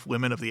werewolf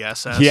women of the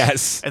SS.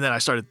 Yes. And then I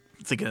started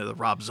thinking of the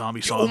Rob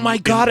Zombie song. Oh my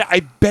God, I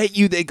bet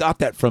you they got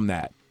that from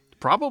that.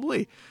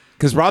 Probably.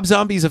 Because Rob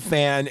Zombie's a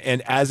fan,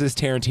 and as is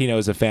Tarantino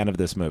is a fan of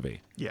this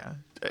movie. Yeah.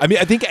 I mean,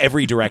 I think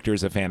every director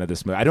is a fan of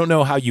this movie. I don't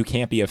know how you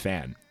can't be a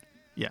fan.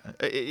 Yeah.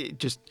 It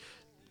just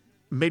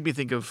made me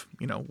think of,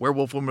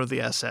 Werewolf Woman of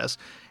the SS.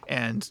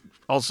 And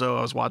also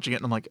I was watching it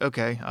and I'm like,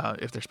 okay,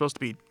 if they're supposed to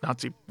be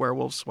Nazi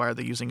werewolves, why are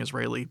they using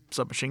Israeli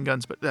submachine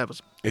guns? But that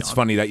was... It's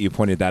funny that you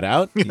pointed that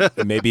out.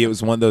 Maybe it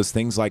was one of those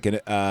things like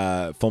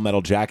a Full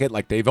Metal Jacket,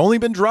 like they've only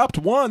been dropped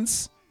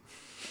once.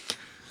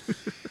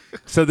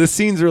 So this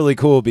scene's really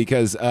cool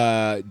because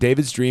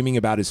David's dreaming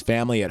about his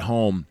family at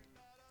home,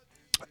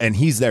 and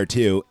he's there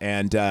too.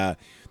 And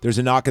there's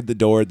a knock at the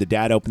door. The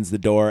dad opens the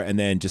door, and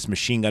then just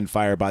machine gun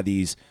fire by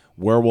these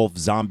werewolf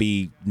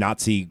zombie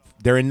Nazi.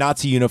 They're in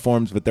Nazi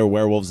uniforms, but they're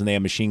werewolves, and they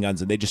have machine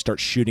guns, and they just start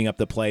shooting up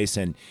the place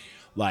and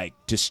like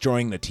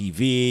destroying the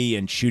TV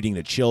and shooting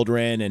the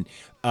children. And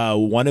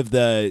one of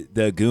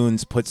the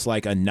goons puts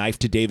like a knife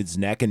to David's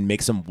neck and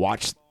makes him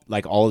watch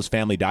like all his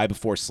family die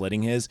before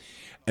slitting his.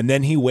 And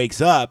then he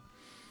wakes up.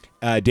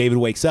 David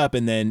wakes up,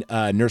 and then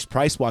Nurse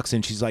Price walks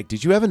in. She's like,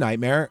 "Did you have a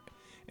nightmare?"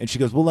 And she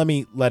goes, "Well, let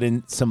me let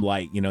in some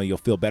light. You'll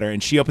feel better."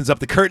 And she opens up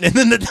the curtain, and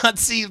then the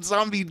Nazi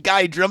zombie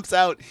guy jumps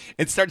out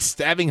and starts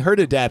stabbing her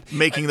to death,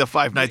 making the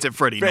Five Nights at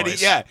Freddy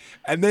noise. Yeah.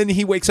 And then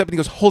he wakes up and he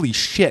goes, "Holy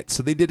shit!"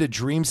 So they did a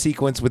dream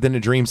sequence within a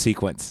dream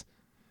sequence,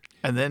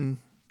 and then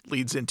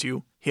leads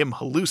into him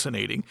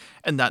hallucinating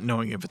and not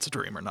knowing if it's a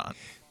dream or not.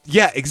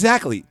 Yeah,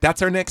 exactly.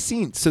 That's our next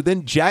scene. So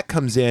then Jack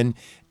comes in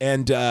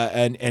and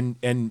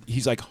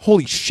he's like,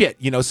 "Holy shit!"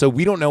 So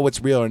we don't know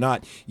what's real or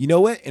not. You know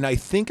what? And I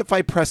think if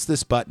I press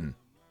this button.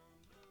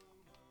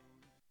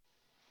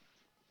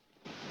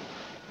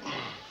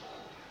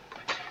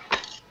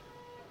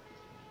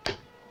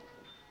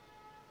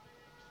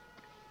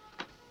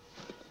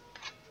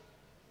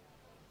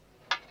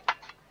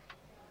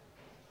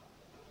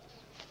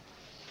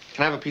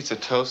 Can I have a piece of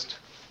toast?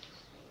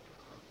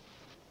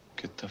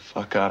 Get the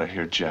fuck out of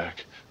here,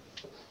 Jack.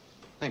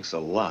 Thanks a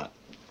lot.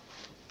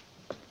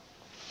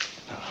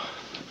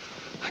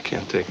 I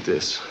can't take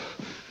this.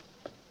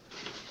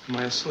 Am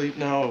I asleep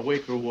now,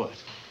 awake, or what?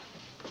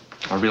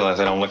 I realize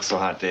I don't look so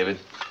hot, David.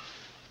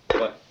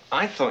 But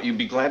I thought you'd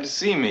be glad to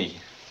see me.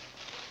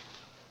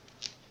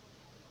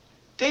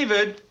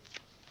 David,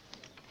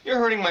 you're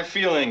hurting my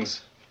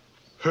feelings.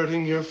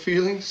 Hurting your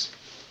feelings?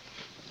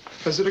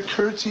 Has it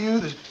occurred to you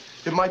that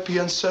it might be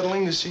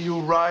unsettling to see you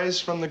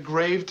rise from the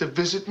grave to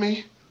visit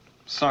me?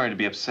 Sorry to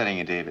be upsetting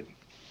you, David,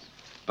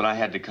 but I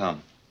had to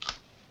come.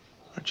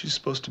 Aren't you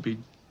supposed to be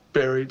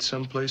buried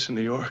someplace in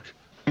New York?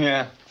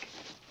 Yeah.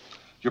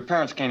 Your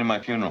parents came to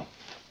my funeral.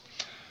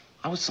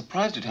 I was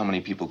surprised at how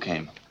many people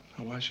came.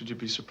 Now, why should you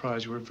be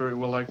surprised? You were a very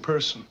well-liked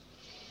person.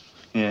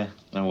 Yeah,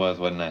 I was,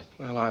 wasn't I?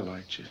 Well, I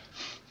liked you.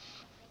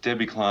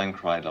 Debbie Klein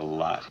cried a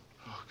lot.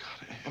 Oh,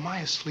 God. Am I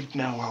asleep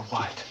now or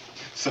what?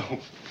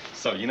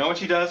 So you know what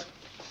she does?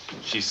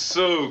 She's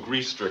so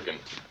grief-stricken.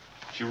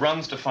 She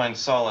runs to find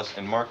solace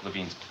in Mark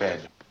Levine's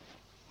bed.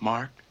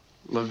 Mark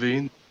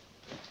Levine?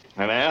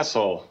 An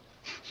asshole.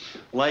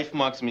 Life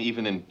mocks me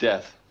even in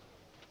death.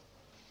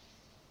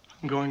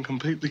 I'm going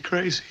completely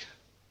crazy.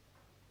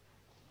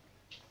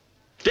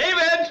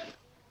 David!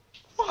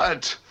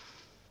 What?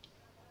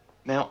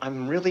 Now,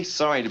 I'm really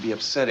sorry to be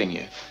upsetting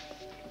you,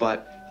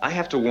 but I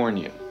have to warn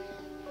you.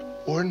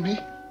 Warn me?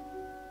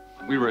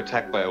 We were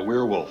attacked by a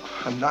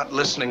werewolf. I'm not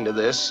listening to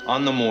this.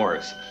 On the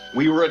moors.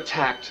 We were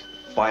attacked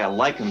by a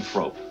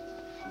lycanthrope,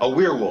 a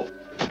werewolf.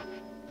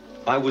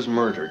 I was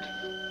murdered,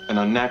 an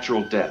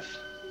unnatural death.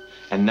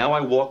 And now I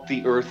walk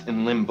the earth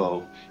in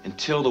limbo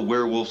until the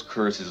werewolf's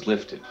curse is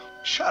lifted.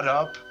 Shut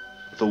up.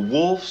 The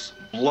wolf's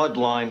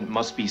bloodline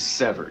must be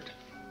severed.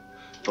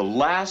 The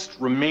last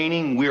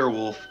remaining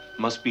werewolf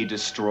must be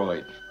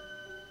destroyed.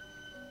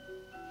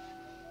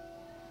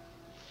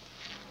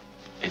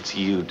 It's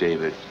you,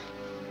 David.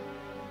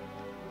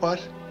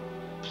 What?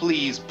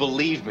 Please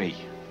believe me.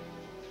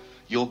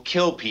 You'll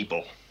kill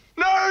people.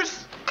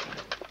 Nurse!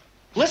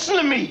 Listen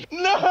to me!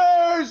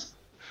 Nurse!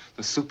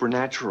 The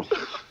supernatural,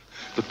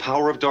 the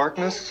power of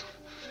darkness,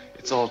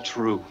 it's all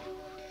true.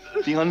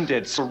 The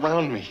undead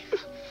surround me.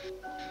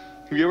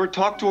 Have you ever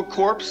talked to a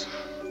corpse?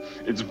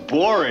 It's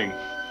boring.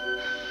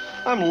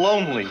 I'm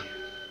lonely.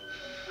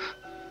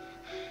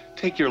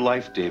 Take your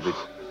life, David.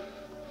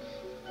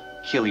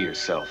 Kill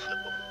yourself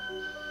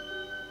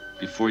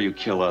before you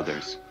kill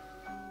others.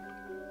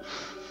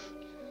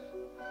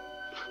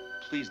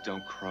 Please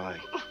don't cry.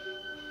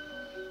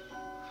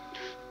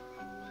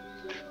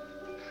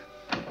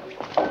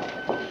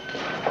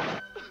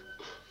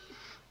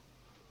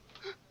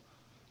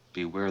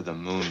 Beware the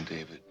moon,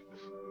 David.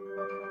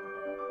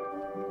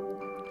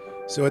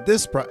 So at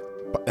this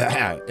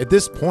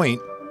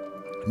point,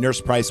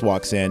 Nurse Price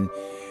walks in,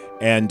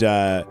 and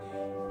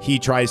he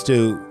tries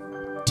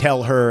to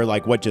tell her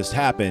like what just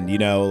happened.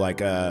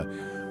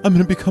 I'm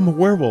gonna become a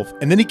werewolf,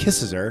 and then he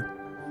kisses her,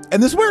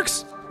 and this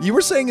works. You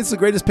were saying it's the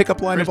greatest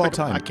pickup line of all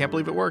time. I can't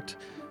believe it worked.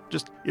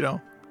 Just,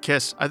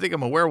 kiss. I think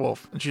I'm a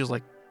werewolf. And she was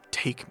like,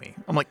 take me.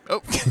 I'm like,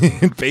 oh.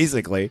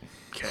 Basically.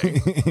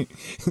 Okay.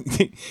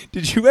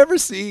 Did you ever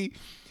see,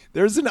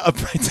 there's an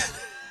upright...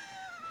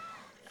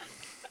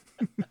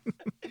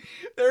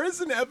 There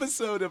is an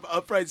episode of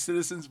Upright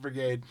Citizens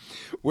Brigade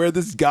where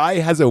this guy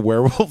has a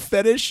werewolf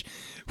fetish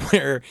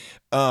where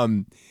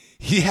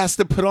he has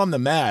to put on the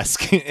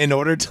mask in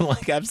order to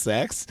like have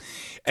sex.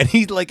 And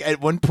he like at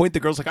one point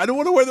the girl's like, I don't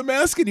want to wear the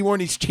mask anymore,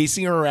 and he's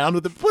chasing her around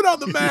with the put on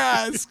the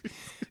mask.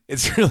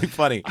 It's really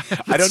funny.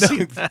 I don't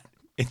know. That.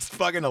 It's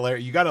fucking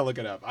hilarious. You got to look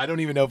it up. I don't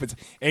even know if it's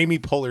Amy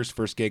Poehler's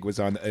first gig was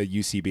on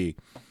UCB.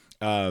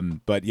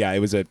 But yeah, it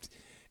was a.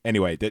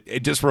 Anyway,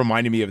 it just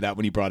reminded me of that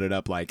when he brought it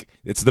up. Like,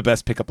 it's the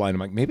best pickup line. I'm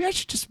like, maybe I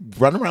should just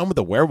run around with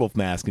a werewolf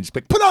mask and just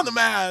be like, put on the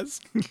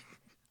mask.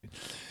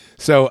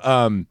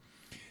 So,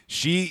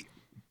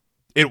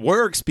 it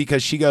works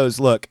because she goes,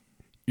 look,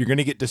 you're going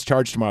to get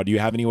discharged tomorrow. Do you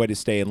have any way to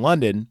stay in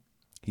London?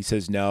 He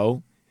says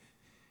no.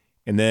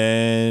 And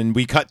then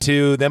we cut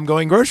to them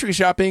going grocery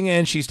shopping,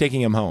 and she's taking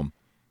him home.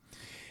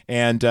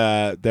 And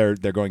they're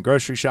going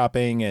grocery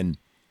shopping, and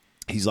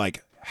he's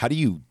like, how do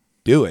you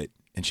do it?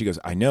 And she goes,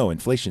 I know,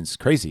 inflation's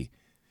crazy.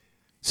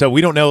 So we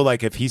don't know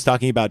like if he's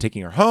talking about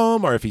taking her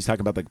home or if he's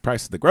talking about the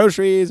price of the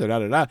groceries or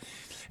da-da-da.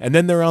 And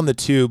then they're on the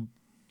tube,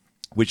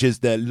 which is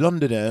the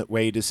Londoner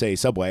way to say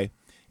subway.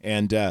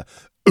 And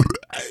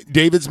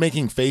David's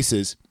making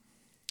faces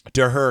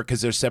to her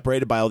because they're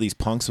separated by all these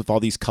punks with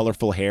all these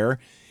colorful hair.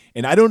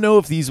 And I don't know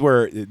if these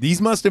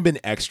must have been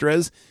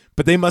extras,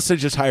 but they must have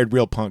just hired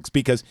real punks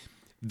because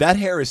that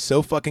hair is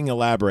so fucking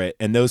elaborate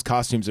and those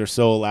costumes are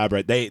so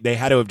elaborate. They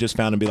had to have just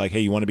found and be like, hey,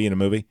 you want to be in a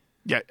movie?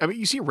 Yeah, I mean,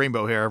 you see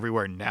rainbow hair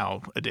everywhere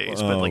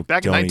nowadays, but like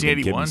back in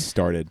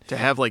 1981, to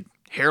have like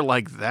hair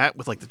like that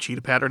with like the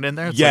cheetah pattern in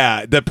there.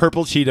 Yeah, the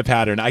purple cheetah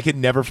pattern. I could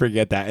never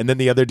forget that. And then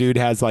the other dude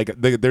has like,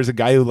 there's a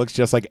guy who looks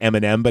just like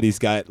Eminem, but he's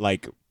got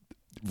like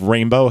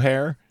rainbow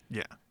hair.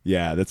 Yeah.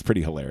 Yeah, that's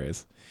pretty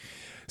hilarious.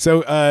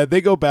 So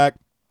they go back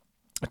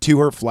to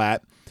her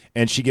flat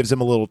and she gives him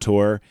a little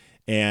tour.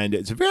 And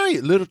it's a very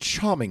little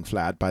charming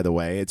flat, by the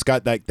way. It's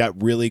got that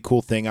really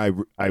cool thing I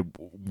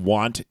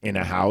want in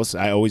a house.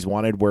 I always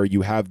wanted where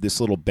you have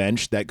this little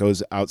bench that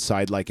goes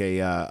outside like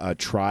a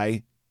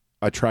tri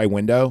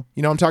window.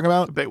 You know what I'm talking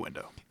about? A bay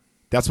window.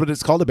 That's what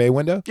it's called, a bay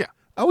window? Yeah.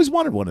 I always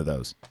wanted one of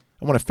those.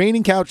 I want a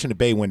fainting couch and a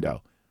bay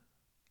window.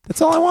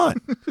 That's all I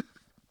want.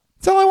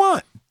 That's all I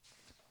want.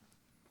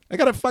 I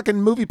got a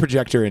fucking movie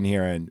projector in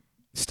here and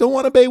still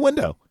want a bay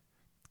window.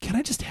 Can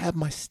I just have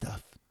my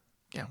stuff?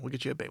 Yeah, we'll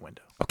get you a bay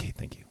window. Okay,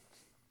 thank you.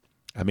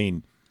 I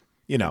mean,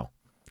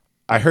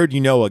 I heard you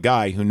know a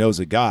guy who knows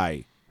a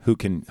guy who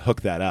can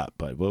hook that up,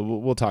 but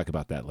we'll talk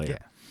about that later.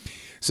 Yeah.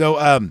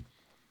 So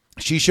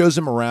she shows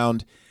him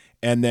around,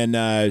 and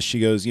then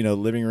she goes,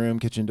 living room,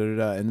 kitchen,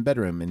 in the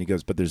bedroom. And he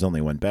goes, but there's only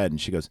one bed. And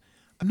she goes,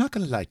 I'm not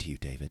going to lie to you,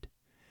 David.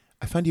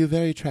 I find you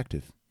very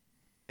attractive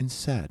and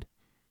sad.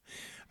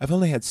 I've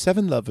only had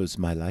 7 lovers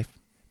in my life,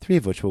 3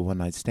 of which were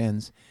one-night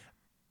stands.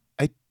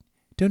 I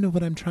don't know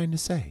what I'm trying to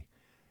say.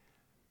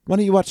 Why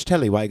don't you watch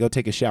telly while I go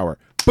take a shower?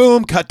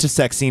 Boom, cut to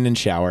sex scene and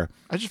shower.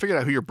 I just figured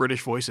out who your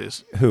British voice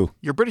is. Who?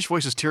 Your British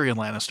voice is Tyrion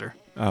Lannister.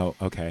 Oh,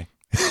 okay.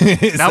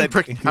 Now I'm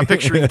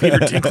picturing Peter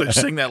Dinklage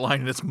sing that line,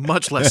 and it's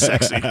much less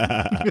sexy.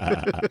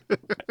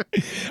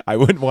 I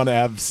wouldn't want to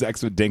have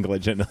sex with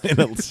Dinklage in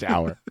a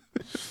shower.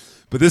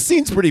 But this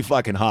scene's pretty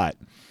fucking hot.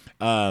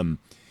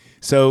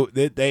 So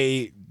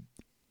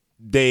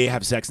they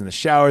have sex in the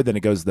shower, then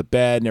it goes to the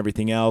bed and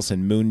everything else,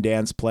 and Moon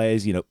Dance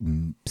plays,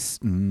 boom.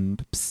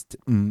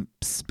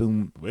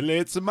 Well,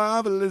 it's a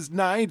marvelous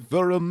night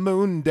for a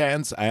moon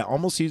dance. I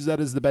almost used that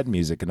as the bed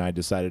music, and I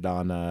decided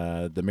on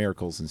The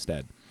Miracles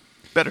instead.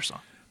 Better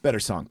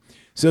song.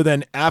 So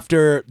then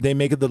after they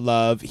make the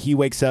love, he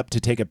wakes up to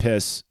take a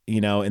piss,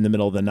 in the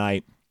middle of the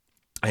night.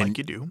 Like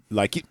you do.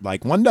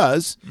 Like one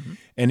does. Mm-hmm.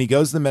 And he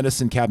goes to the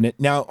medicine cabinet.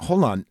 Now,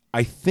 hold on.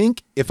 I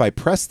think if I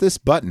press this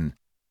button...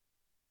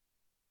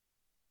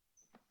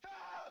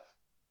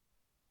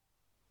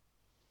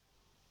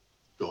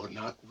 You're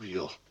not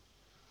real.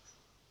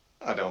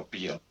 Oh, don't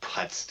be a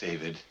putz,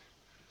 David.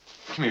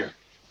 Come here.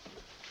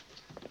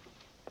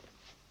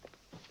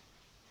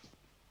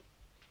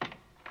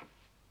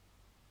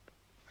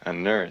 A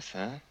nurse,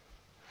 huh?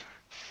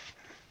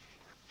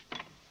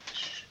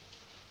 Shh.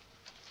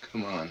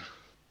 Come on.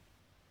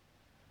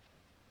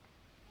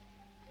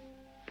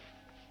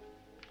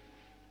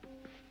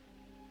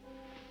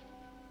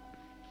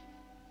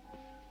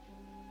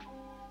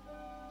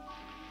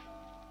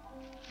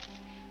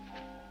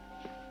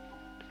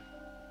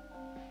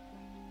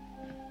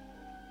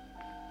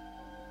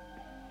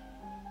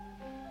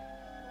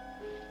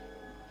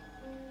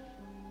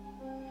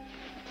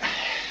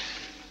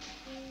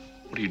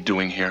 What are you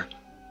doing here?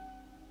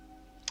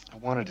 I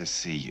wanted to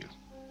see you.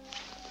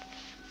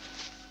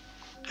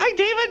 Hi,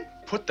 David.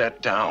 Put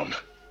that down.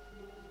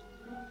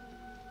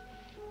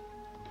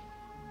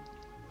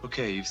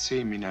 Okay, you've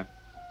seen me now.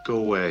 Go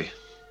away.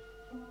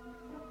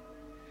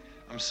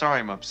 I'm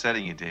sorry I'm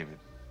upsetting you, David.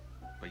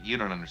 But you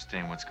don't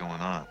understand what's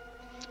going on.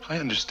 I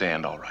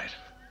understand, all right.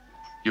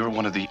 You're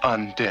one of the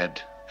undead,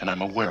 and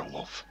I'm a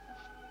werewolf.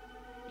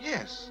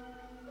 Yes,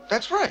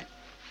 that's right.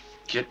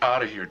 Get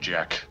out of here,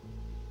 Jack.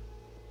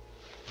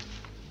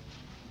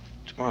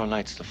 Tomorrow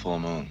night's the full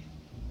moon.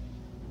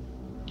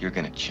 You're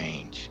gonna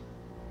change.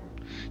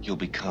 You'll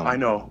become... I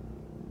know.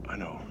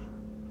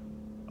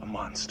 A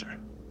monster.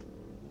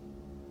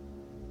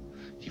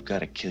 You've got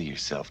to kill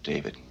yourself,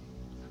 David,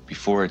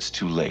 before it's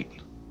too late.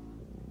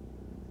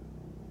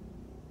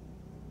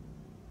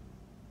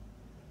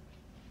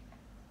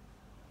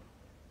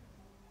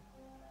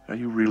 Are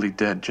you really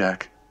dead,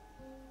 Jack?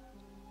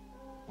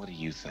 What do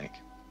you think?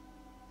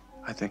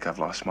 I think I've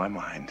lost my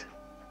mind.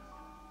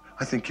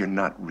 I think you're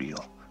not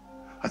real.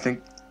 I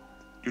think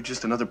you're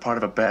just another part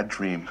of a bad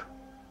dream.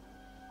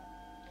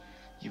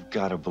 You've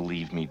got to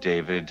believe me,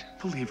 David.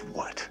 Believe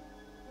what?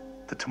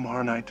 That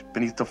tomorrow night,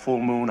 beneath the full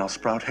moon, I'll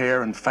sprout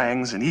hair and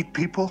fangs and eat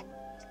people?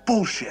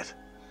 Bullshit.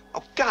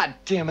 Oh, God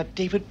damn it,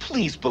 David,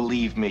 please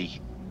believe me.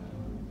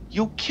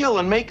 You'll kill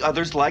and make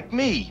others like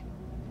me.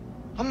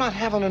 I'm not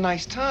having a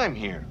nice time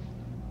here.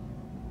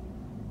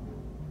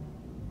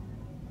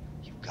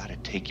 You've got to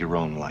take your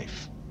own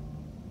life.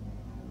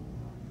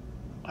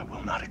 I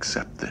will not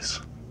accept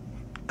this.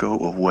 Go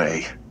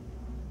away.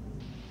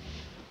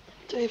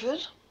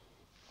 David?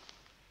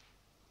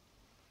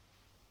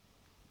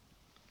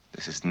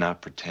 This is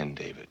not pretend,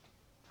 David.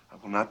 I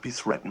will not be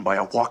threatened by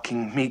a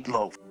walking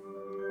meatloaf.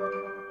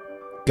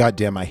 God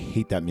damn, I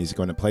hate that music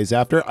when it plays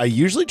after. I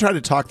usually try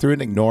to talk through it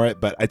and ignore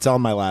it, but it's on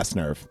my last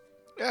nerve.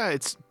 Yeah,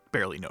 it's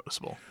barely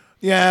noticeable.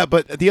 Yeah,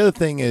 but the other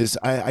thing is,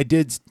 I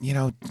did,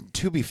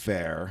 to be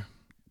fair.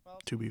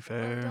 To be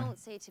fair. Don't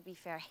say to be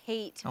fair.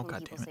 Hate when God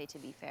people damn it. say to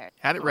be fair.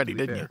 Had it ready,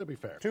 didn't you? To be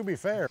fair. To be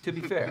fair. To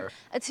be fair.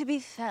 To be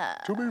fair.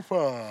 To be fair.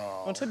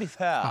 Oh, to be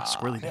fair. Oh,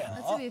 squirrely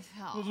Dan. To be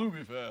fair. To be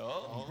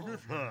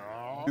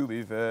fair. To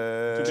be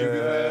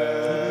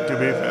fair. To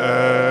be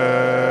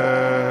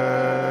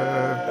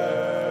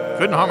fair.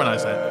 Couldn't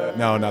harmonize that.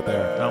 No, not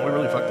there. No, we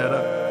really fucked that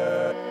up.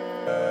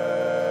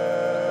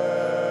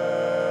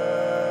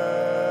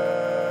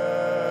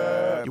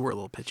 You were a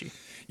little pitchy.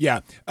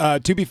 Yeah.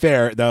 To be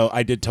fair, though,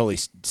 I did totally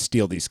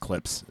steal these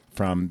clips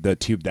from the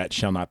tube that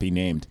shall not be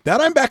named. That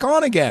I'm back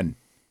on again.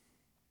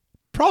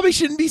 Probably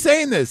shouldn't be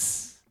saying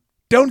this.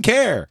 Don't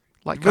care.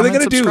 Like, what are they comment,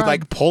 going to do? subscribe.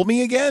 Like, pull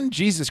me again?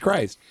 Jesus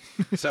Christ.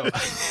 So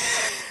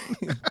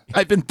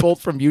I've been pulled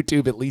from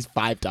YouTube at least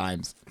 5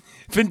 times.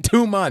 It's been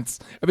 2 months.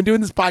 I've been doing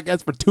this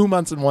podcast for 2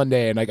 months and 1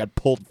 day, and I got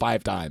pulled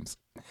 5 times.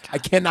 I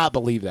cannot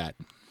believe that.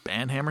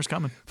 Bandhammer's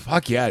coming.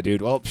 Fuck yeah,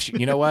 dude. Well,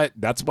 you know what?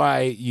 That's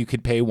why you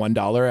could pay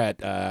 $1 at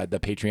the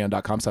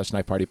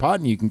patreon.com/knifepartypod,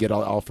 and you can get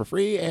all for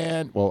free.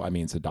 And, well, I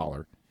mean, it's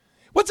 $1.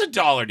 What's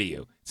 $1 to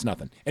you? It's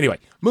nothing. Anyway,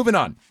 moving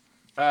on.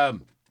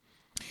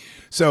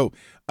 So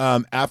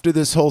after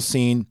this whole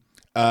scene,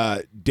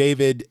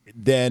 David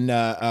then,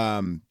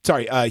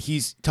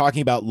 he's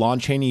talking about Lon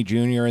Chaney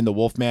Jr. in the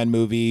Wolfman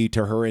movie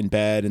to her in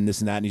bed and this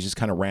and that, and he's just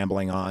kind of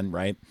rambling on,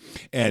 right?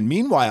 And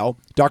meanwhile,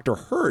 Dr.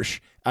 Hirsch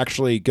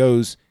actually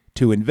goes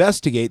to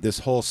investigate this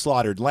whole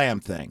slaughtered lamb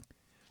thing,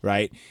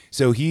 right?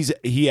 So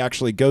he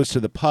actually goes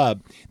to the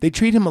pub. They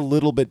treat him a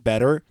little bit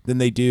better than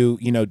they do,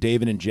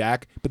 David and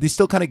Jack, but they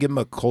still kind of give him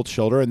a cold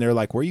shoulder, and they're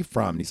like, "Where are you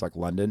from?" And he's like,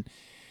 "London."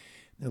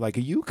 They're like,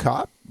 "Are you a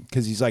cop?"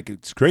 Because he's like,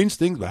 "Strange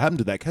things will happen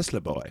to that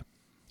Kessler boy,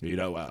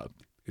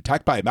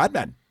 attacked by a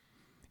madman."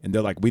 And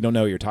they're like, "We don't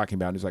know what you're talking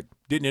about." And he's like,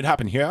 "Didn't it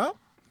happen here?"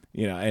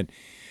 And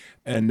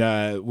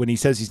when he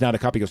says he's not a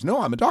cop, he goes,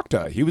 "No, I'm a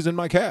doctor. He was in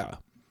my care."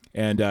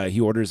 And he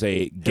orders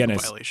a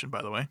Guinness. HIPAA violation,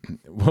 by the way.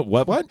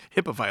 What?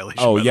 HIPAA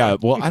violation. Oh, by the yeah. way.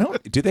 Well, I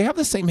don't. Do they have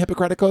the same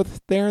Hippocratic Oath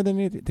there?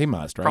 Then they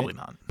must, right? Probably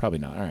not. Probably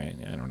not. All right.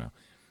 Yeah, I don't know.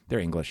 They're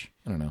English.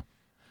 I don't know.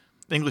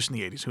 English in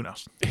the 80s. Who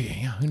knows?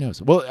 Yeah, who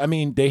knows? Well, I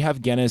mean, they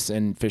have Guinness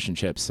and fish and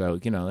chips, so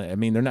I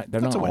mean, they're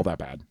not all that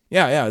bad.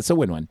 Yeah, it's a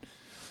win-win.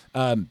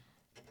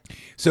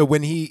 So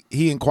when he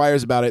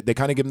inquires about it, they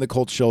kind of give him the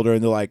cold shoulder,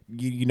 and they're like,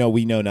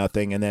 we know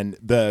nothing. And then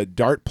the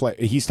dart player,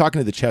 he's talking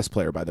to the chess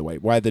player, by the way.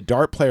 Why the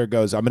dart player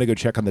goes, "I'm going to go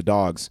check on the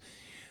dogs,"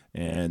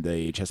 and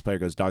the chess player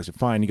goes, "Dogs are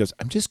fine." He goes,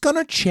 "I'm just going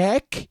to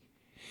check,"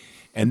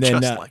 and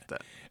then Just like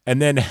that.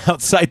 And then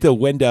outside the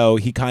window,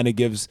 he kind of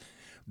gives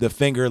the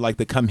finger, like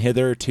the "come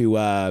hither"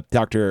 to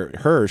Dr.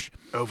 Hirsch.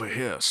 Over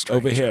here,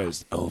 stranger.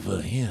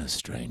 Over here,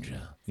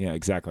 stranger. Yeah,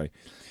 exactly.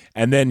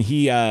 And then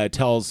he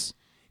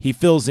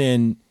fills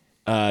in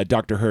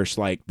Dr. Hirsch,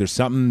 like, "There's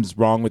something's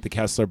wrong with the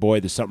Kessler boy.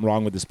 There's something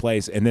wrong with this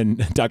place." And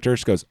then Dr.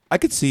 Hirsch goes, "I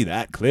could see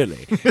that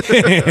clearly."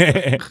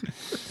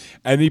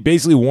 And he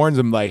basically warns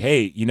him, like,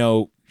 "Hey,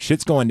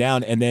 shit's going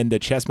down." And then the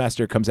chess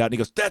master comes out and he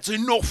goes, "That's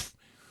enough.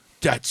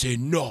 That's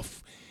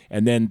enough."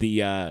 And then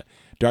the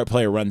dart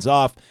player runs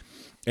off.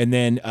 And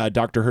then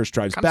Dr. Hirsch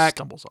drives Kind back. of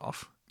stumbles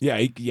off. Yeah,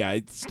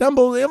 it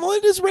stumbled. Well,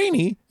 it is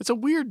rainy. It's a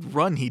weird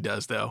run he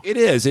does, though. It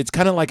is. It's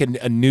kind of like a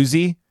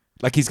newsie.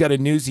 Like he's got a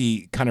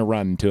newsy kind of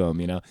run to him,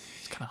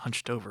 He's kind of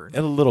hunched over.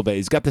 A little bit.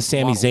 He's got the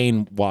Sami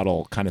Zayn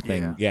waddle kind of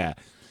thing. Yeah.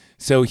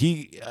 So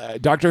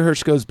Dr.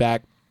 Hirsch goes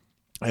back,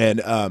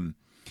 and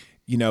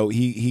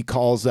he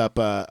calls up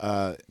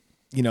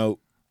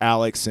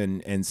Alex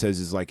and says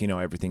is like,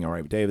 everything all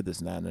right with David, this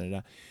and that,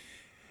 and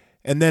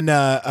and then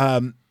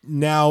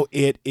now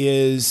it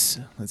is,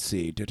 let's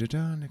see.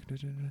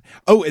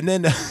 Oh, and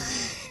then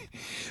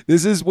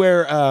this is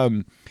where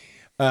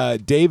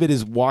David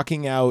is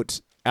walking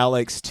out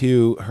Alex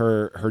to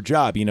her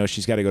job.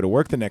 She's got to go to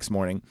work the next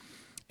morning.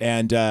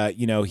 And,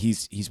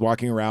 he's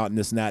walking around and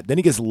this and that. Then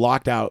he gets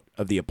locked out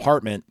of the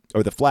apartment,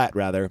 or the flat,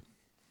 rather.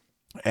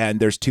 And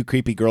there's two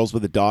creepy girls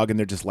with a dog, and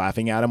they're just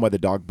laughing at him while the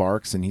dog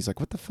barks. And he's like,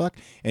 what the fuck?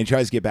 And he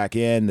tries to get back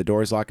in. The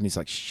door's locked, and he's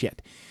like,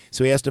 shit.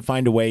 So he has to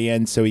find a way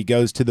in. So he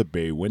goes to the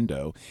bay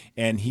window,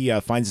 and he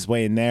finds his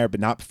way in there,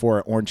 but not before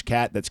an orange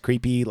cat that's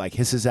creepy, like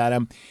hisses at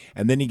him.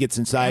 And then he gets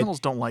inside.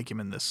 Animals don't like him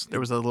in this. There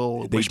was a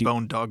little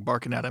wishbone dog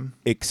barking at him.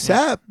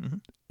 Except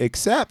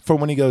for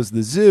when he goes to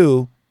the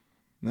zoo.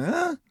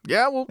 Yeah,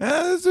 well.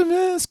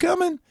 It's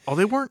coming. Oh,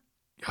 they weren't.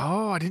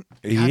 Oh, I didn't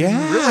realize they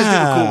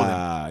were cool with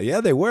him.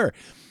 Yeah, they were.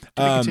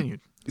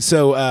 Continued.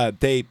 So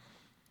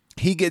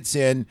he gets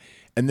in,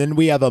 and then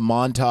we have a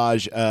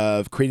montage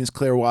of Creedence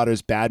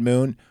Clearwater's Bad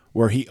Moon,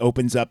 where he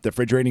opens up the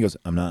refrigerator and he goes,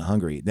 I'm not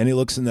hungry. Then he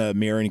looks in the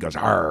mirror and he goes,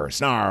 arr,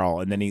 snarl.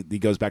 And then he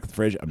goes back to the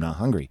fridge, I'm not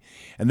hungry.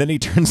 And then he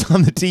turns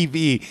on the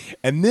TV.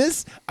 And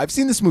I've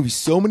seen this movie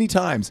so many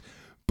times,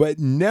 but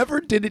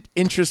never did it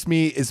interest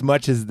me as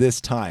much as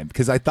this time,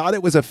 because I thought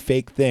it was a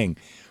fake thing.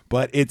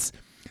 But it's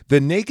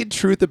the naked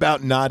truth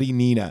about Naughty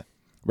Nina,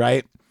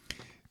 right?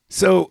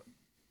 So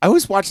I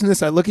was watching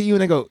this, I look at you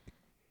and I go,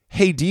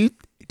 hey, do you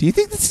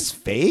think this is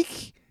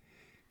fake?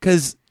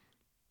 Because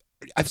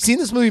I've seen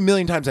this movie a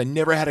million times. I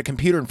never had a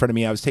computer in front of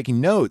me. I was taking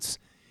notes.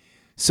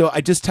 So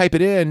I just type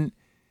it in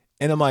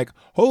and I'm like,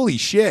 holy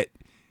shit.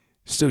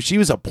 So she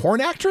was a porn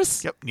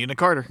actress? Yep, Nina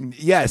Carter.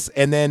 Yes.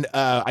 And then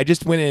I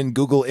just went in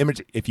Google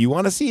image. If you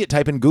want to see it,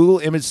 type in Google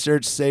image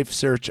search, safe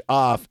search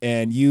off,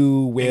 and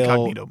you will.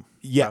 Incognito.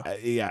 Yeah.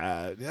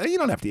 You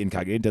don't have to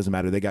incognito. It doesn't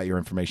matter. They got your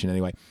information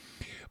anyway.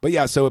 But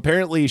yeah, so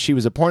apparently she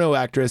was a porno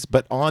actress,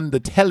 but on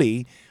the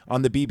telly,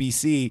 on the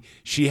BBC,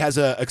 she has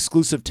a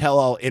exclusive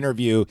tell-all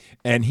interview,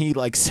 and he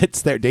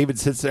sits there, David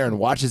sits there and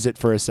watches it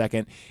for a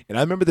second. And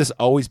I remember this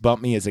always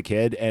bumped me as a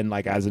kid and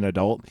as an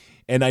adult,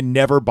 and I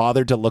never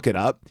bothered to look it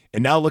up.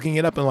 And now looking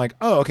it up, I'm like,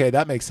 oh, okay,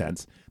 that makes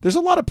sense. There's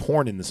a lot of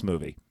porn in this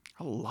movie.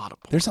 A lot of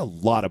porn. There's a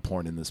lot of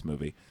porn in this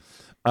movie.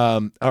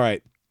 All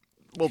right.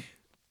 Well,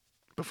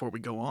 before we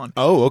go on.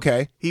 Oh,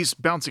 okay. He's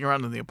bouncing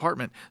around in the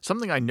apartment.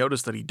 Something I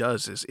noticed that he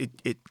does is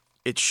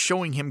it's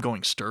showing him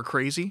going stir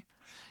crazy.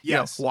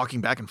 Yes.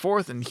 Walking back and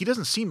forth, and he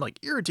doesn't seem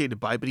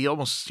irritated by it, but he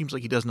almost seems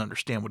like he doesn't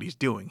understand what he's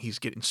doing. He's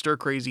getting stir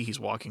crazy. He's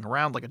walking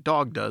around like a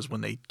dog does when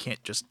they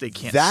can't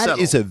That settle.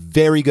 is a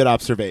very good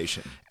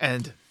observation.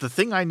 And the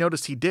thing I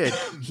noticed he did,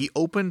 he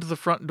opened the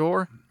front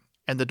door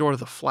and the door to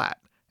the flat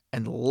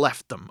and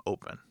left them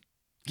open.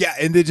 Yeah,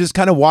 and they just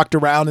kind of walked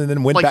around and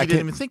then went back he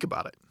didn't in. even think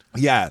about it.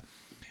 Yeah.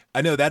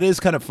 I know that is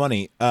kind of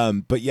funny.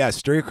 But yeah,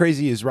 stir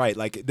crazy is right.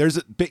 There's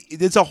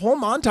a whole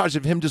montage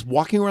of him just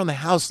walking around the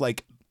house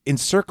in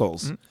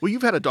circles. Mm-hmm. Well,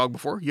 you've had a dog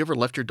before. You ever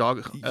left your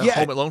dog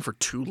home alone for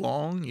too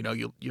long?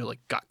 You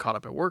got caught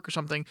up at work or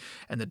something,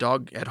 and the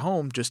dog at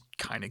home just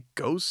kind of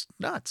goes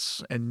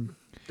nuts, and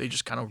they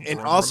just kind of. And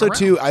also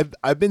too,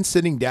 I've been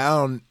sitting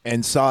down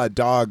and saw a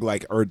dog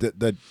or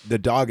the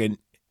dog, and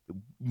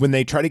when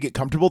they try to get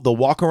comfortable, they'll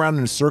walk around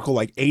in a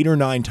circle 8 or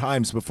 9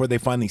 times before they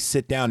finally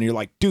sit down. And you're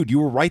like, dude, you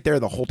were right there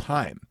the whole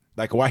time.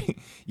 Why?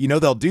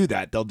 They'll do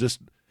that. They'll just.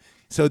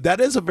 So that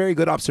is a very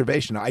good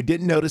observation. I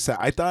didn't notice that.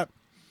 I thought.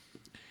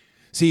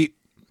 See,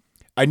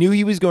 I knew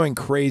he was going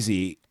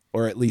crazy,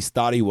 or at least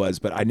thought he was,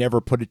 but I never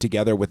put it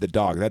together with the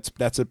dog.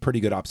 That's a pretty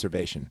good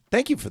observation.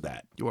 Thank you for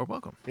that. You are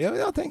welcome. Yeah,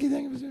 no, thank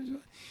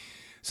you.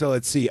 So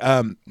let's see.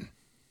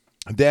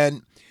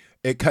 Then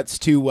it cuts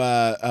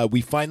to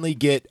we finally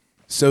get.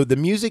 So the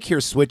music here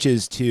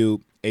switches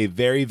to a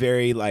very,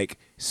 very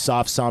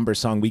soft, somber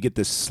song. We get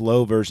this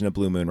slow version of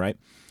Blue Moon, right?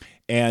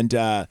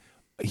 And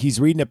he's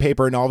reading a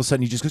paper, and all of a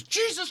sudden he just goes,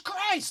 Jesus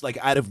Christ,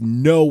 out of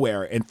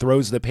nowhere, and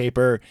throws the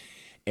paper.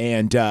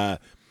 And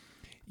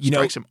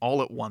strikes him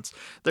all at once.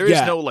 There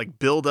is no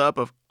build up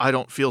of I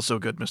don't feel so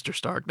good, Mr.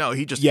 Stark. No,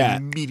 he just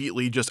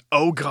immediately just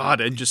oh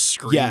god and just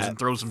screams and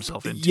throws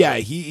himself into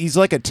it. He's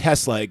like a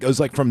Tesla. It goes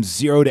from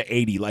 0 to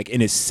 80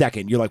 in a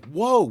second. You're like,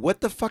 whoa,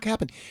 what the fuck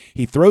happened?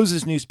 He throws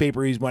his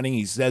newspaper he's running.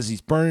 He says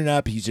he's burning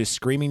up. He's just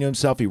screaming to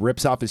himself. He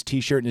rips off his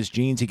t-shirt and his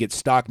jeans. He gets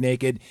stock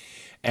naked,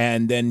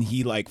 and then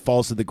he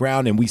falls to the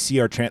ground, and we see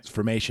our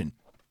transformation.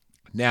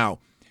 Now,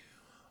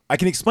 I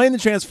can explain the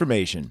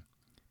transformation.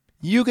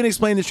 You can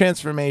explain the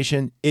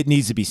transformation. It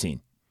needs to be seen.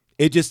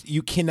 I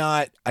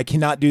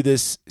cannot do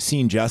this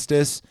scene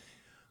justice,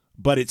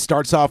 but it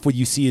starts off when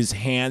you see his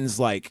hands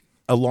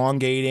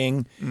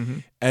elongating,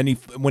 and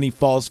when he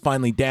falls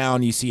finally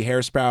down, you see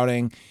hair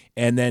sprouting,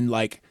 and then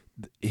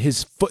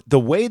his foot, the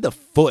way the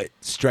foot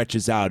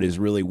stretches out is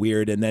really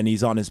weird, and then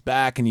he's on his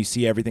back and you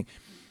see everything.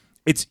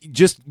 It's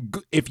just,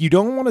 if you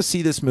don't want to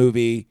see this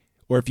movie,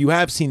 or if you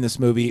have seen this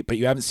movie but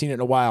you haven't seen it in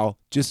a while,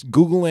 just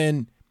Google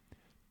in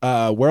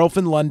Werewolf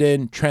in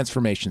London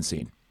transformation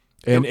scene,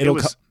 and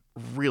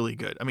really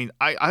good. I mean,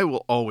 I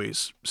will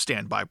always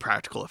stand by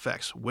practical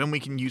effects. When we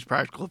can use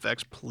practical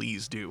effects,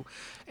 please do.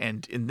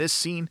 And in this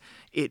scene,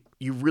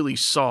 you really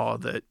saw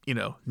that,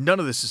 none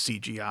of this is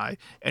CGI,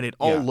 and it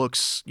all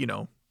looks,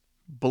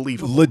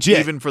 believable. Legit.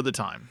 Even for the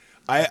time.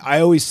 I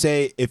always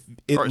say if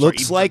it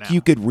looks even like for now.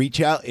 you could reach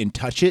out and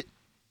touch it,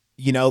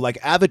 like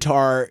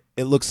Avatar,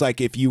 it looks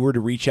like if you were to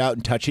reach out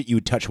and touch it, you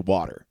would touch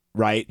water,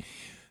 right?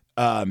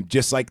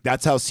 Just like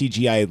that's how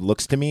CGI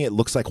looks to me. It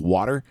looks like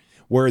water,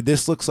 where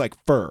this looks like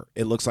fur.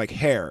 It looks like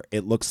hair.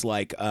 It looks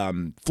like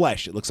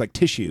flesh. It looks like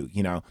tissue,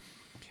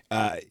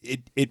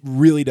 It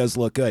really does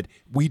look good.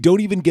 We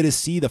don't even get to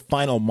see the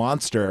final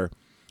monster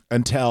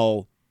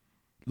until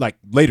like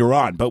later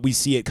on, but we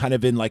see it kind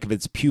of in like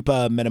its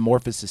pupa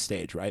metamorphosis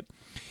stage, right?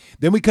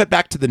 Then we cut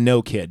back to the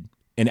No Kid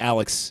and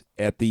Alex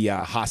at the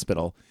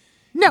hospital.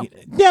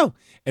 No.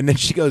 And then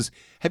she goes,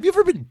 "Have you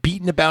ever been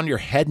beaten about your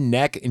head and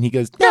neck?" And he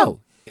goes,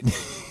 "No."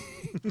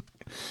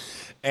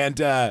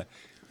 And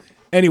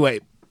anyway,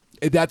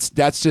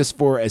 that's just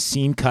for a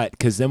scene cut,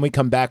 because then we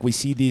come back, we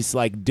see these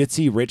like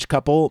ditzy rich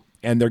couple,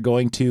 and they're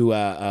going to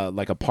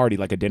like a party,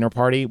 like a dinner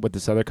party with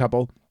this other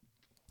couple.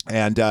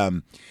 And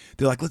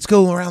they're like, "Let's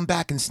go around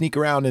back and sneak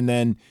around." And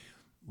then,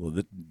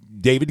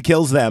 David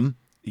kills them.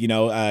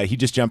 He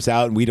just jumps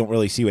out, and we don't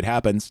really see what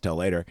happens till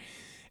later.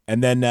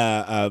 And then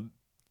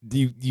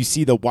you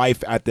see the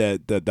wife at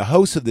the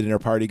host of the dinner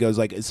party goes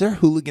like, "Is there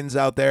hooligans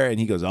out there?" And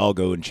he goes, "I'll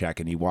go and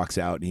check." And he walks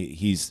out. And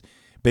he's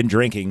been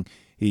drinking.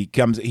 He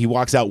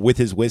walks out with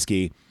his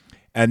whiskey,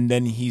 and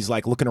then he's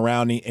like looking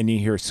around, and you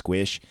hear a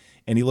squish,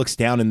 and he looks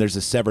down, and there's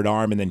a severed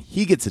arm, and then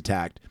he gets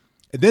attacked.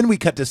 And then we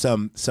cut to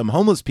some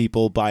homeless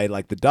people by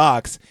like the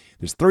docks.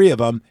 There's 3 of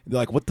them. They're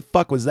like, "What the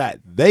fuck was that?"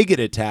 They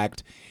get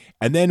attacked.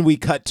 And then we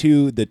cut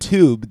to the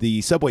Tube, the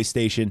subway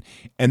station.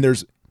 And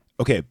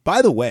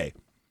by the way,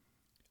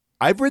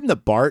 I've ridden the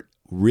BART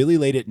really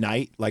late at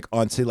night, like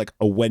on say like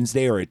a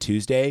Wednesday or a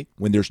Tuesday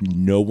when there's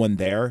no one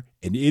there.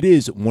 And it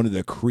is one of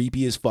the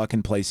creepiest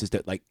fucking places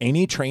that like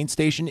any train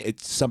station.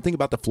 It's something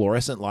about the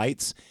fluorescent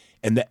lights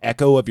and the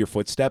echo of your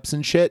footsteps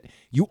and shit.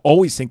 You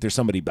always think there's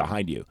somebody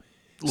behind you.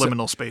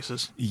 Liminal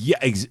spaces. Yeah,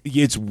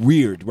 it's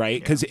weird,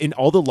 right? Because in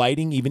all the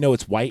lighting, even though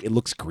it's white, it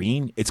looks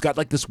green. It's got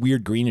like this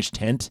weird greenish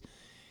tint.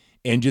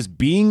 And just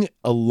being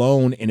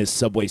alone in a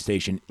subway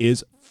station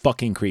is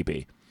fucking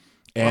creepy.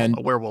 And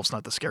a werewolf's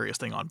not the scariest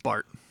thing on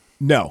BART.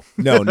 No,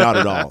 not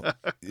at all.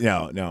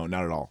 No,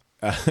 not at all.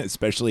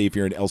 Especially if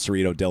you're in El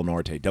Cerrito del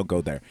Norte. Don't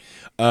go there.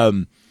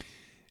 And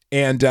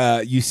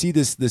you see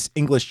this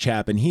English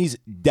chap, and he's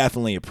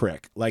definitely a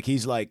prick. Like,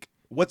 he's like,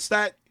 "What's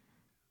that?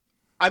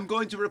 I'm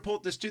going to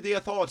report this to the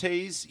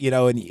authorities."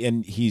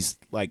 And he's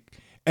like,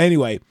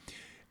 anyway,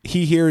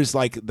 he hears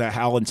like the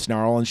howl and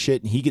snarl and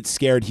shit, and he gets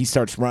scared. He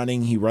starts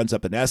running. He runs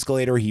up an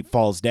escalator. He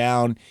falls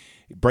down,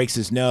 breaks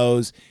his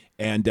nose,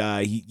 and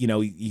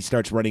he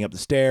starts running up the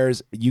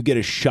stairs. You get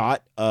a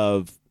shot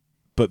of,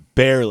 but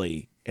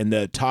barely, in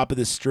the top of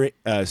the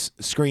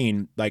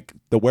screen, like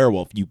the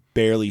werewolf. You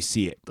barely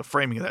see it. The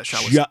framing of that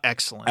shot was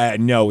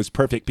excellent. No, it was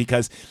perfect,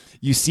 because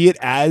you see it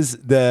as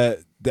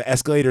the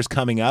escalator's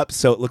coming up,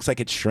 so it looks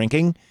like it's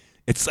shrinking.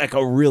 It's like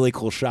a really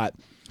cool shot.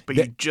 But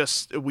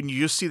when you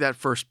just see that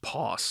first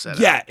paw set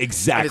up,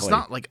 exactly. And it's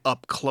not like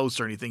up close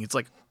or anything. It's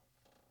like,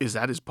 is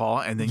that his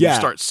paw? And then you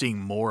start seeing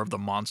more of the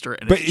monster,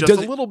 and it's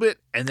just a little bit,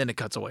 and then it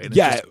cuts away. And it's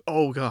just,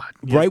 oh God.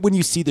 Yeah. Right when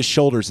you see the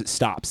shoulders, it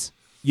stops.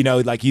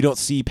 Like you don't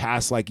see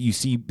past, like you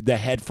see the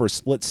head for a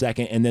split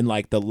second, and then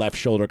like the left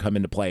shoulder come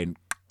into play, and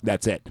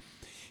that's it.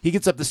 He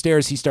gets up the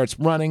stairs, he starts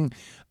running.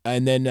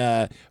 And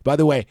then, by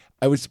the way,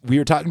 we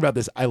were talking about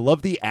this. I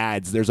love the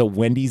ads. There's a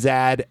Wendy's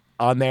ad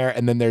on there,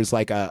 and then there's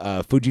like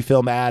a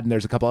Fujifilm ad, and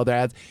there's a couple other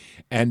ads,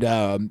 and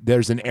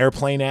there's an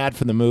airplane ad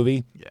for the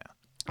movie. Yeah.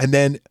 And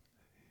then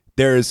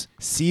there's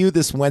 "See You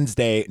This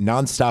Wednesday"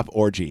 nonstop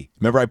orgy.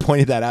 Remember, I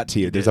pointed that out to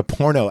you. There's a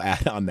porno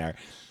ad on there.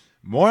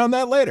 More on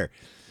that later.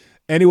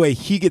 Anyway,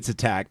 he gets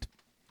attacked,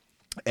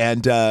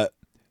 and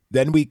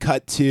then we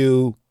cut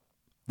to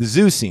the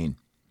zoo scene.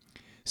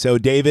 So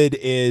David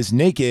is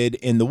naked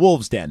in the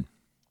wolves' den,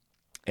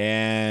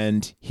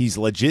 and he's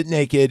legit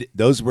naked.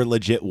 Those were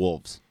legit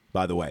wolves,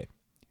 by the way.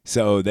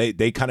 So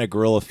they kind of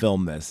guerrilla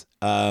filmed this,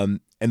 and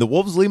the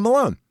wolves leave him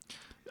alone.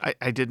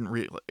 I didn't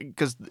really,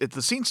 because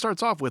the scene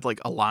starts off with like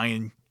a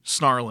lion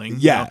snarling.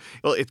 Yeah.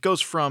 Well, it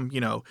goes from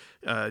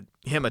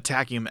him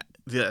attacking him,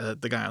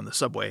 the guy on the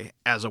subway,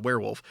 as a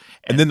werewolf,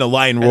 and then the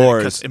lion roars.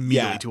 roars. It cuts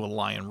immediately to a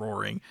lion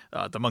roaring.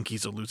 The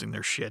monkeys are losing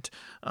their shit.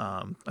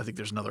 I think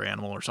there's another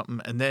animal or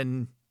something, and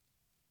then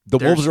the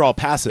wolves are all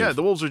passive. Yeah,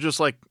 the wolves are just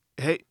like,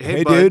 hey,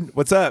 bud, dude,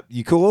 what's up?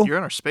 You cool? You're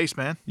in our space,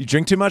 man. You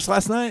drink too much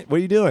last night? What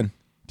are you doing?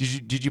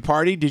 Did you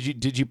party?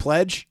 Did you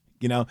pledge?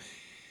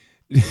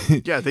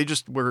 Yeah, they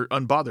just were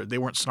unbothered. They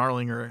weren't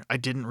snarling, or I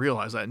didn't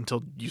realize that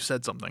until you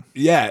said something.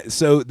 Yeah,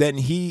 so then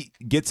he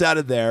gets out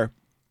of there.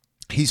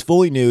 He's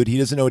fully nude. He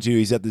doesn't know what to do.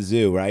 He's at the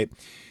zoo, right?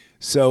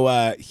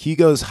 So he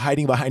goes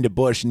hiding behind a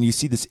bush, and you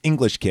see this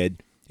English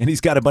kid, and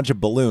he's got a bunch of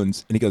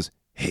balloons, and he goes,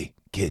 "Hey,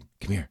 kid,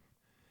 come here."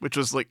 which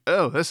was like,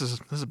 oh, this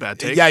is a bad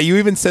take. Yeah, you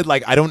even said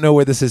like, I don't know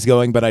where this is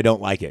going, but I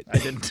don't like it. I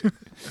didn't.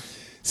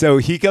 So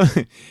he goes,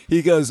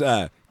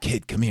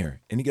 kid, come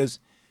here, and he goes,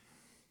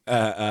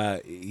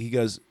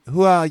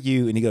 who are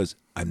you? And he goes,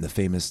 I'm the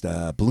famous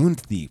balloon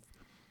thief.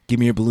 Give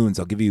me your balloons.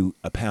 I'll give you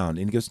 £1. And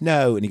he goes,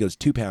 no. And he goes,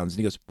 £2. And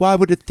he goes, why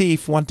would a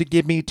thief want to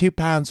give me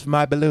 £2 for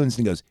my balloons?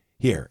 And he goes,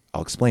 here,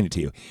 I'll explain it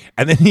to you.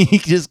 And then he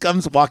just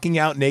comes walking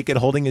out naked,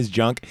 holding his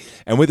junk,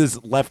 and with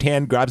his left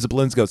hand grabs the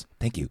balloons, goes,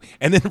 thank you,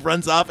 and then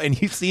runs off. And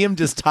you see him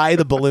just tie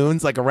the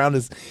balloons like around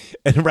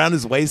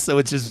his waist, so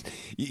it's just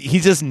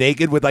he's just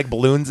naked with like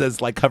balloons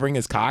as like covering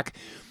his cock.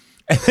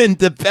 And then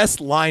the best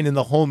line in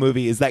the whole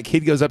movie is that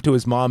kid goes up to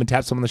his mom and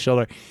taps him on the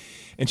shoulder,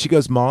 and she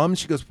goes, Mom.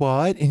 She goes,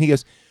 what? And he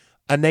goes,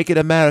 a naked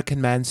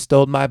American man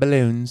stole my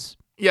balloons.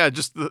 Yeah,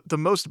 just the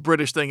most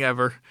British thing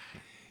ever.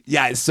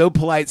 Yeah, it's so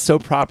polite, so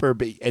proper,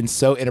 and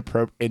so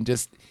inappropriate. And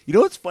just, you know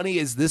what's funny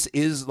is this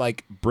is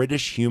like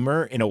British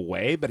humor in a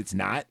way, but it's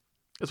not.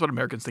 That's what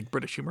Americans think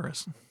British humor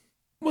is.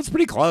 Well, it's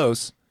pretty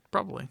close.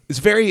 Probably. It's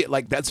very,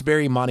 like, that's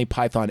very Monty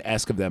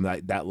Python-esque of them,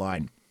 that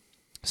line.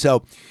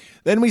 So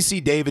then we see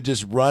David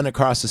just run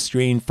across the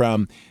screen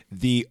from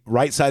the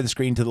right side of the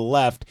screen to the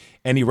left,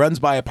 and he runs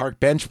by a park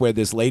bench where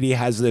this lady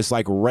has this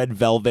like red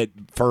velvet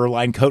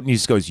fur-lined coat, and he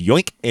just goes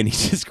yoink, and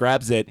he just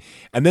grabs it.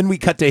 And then we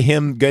cut to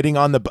him getting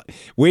on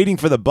waiting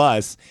for the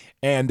bus,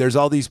 and there's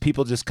all these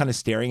people just kind of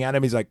staring at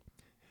him. He's like,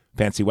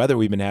 fancy weather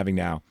we've been having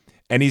now.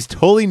 And he's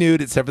totally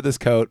nude except for this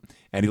coat,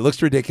 and he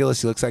looks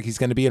ridiculous. He looks like he's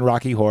going to be in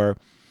Rocky Horror.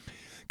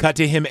 Cut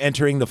to him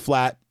entering the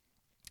flat,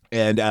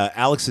 and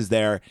Alex is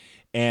there.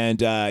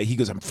 And he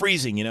goes, I'm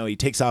freezing, he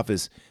takes off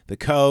the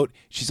coat.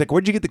 She's like,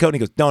 where'd you get the coat? And he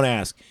goes, don't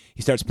ask.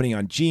 He starts putting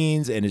on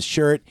jeans and his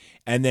shirt,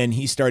 and then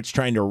he starts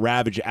trying to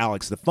ravage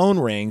Alex. The phone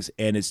rings,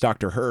 and it's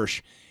Dr.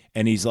 Hirsch,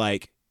 and he's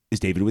like, is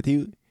David with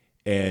you?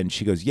 And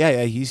she goes,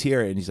 yeah, he's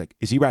here. And he's like,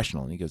 is he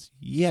rational? And he goes,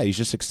 yeah, he's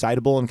just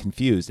excitable and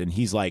confused. And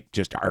he's like,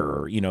 just,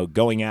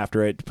 going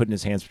after it, putting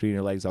his hands between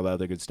her legs, all the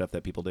other good stuff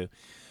that people do.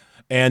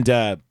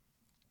 And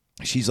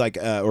she's like,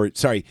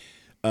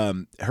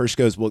 Hirsch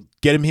goes, well,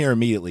 get him here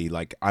immediately.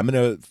 Like, I'm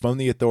going to phone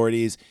the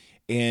authorities.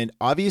 And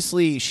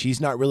obviously she's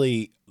not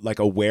really like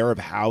aware of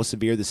how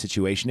severe the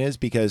situation is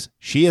because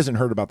she hasn't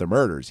heard about the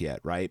murders yet.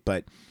 Right.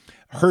 But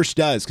Hirsch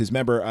does. Cause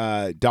remember,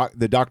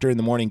 the doctor in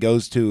the morning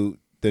goes to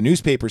the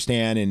newspaper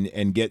stand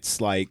and gets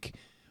like,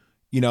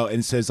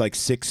 and says like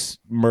 6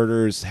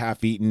 murders,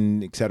 half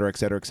eaten, et cetera, et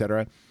cetera, et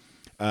cetera.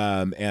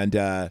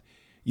 That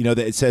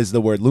it says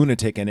the word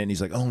lunatic in it. And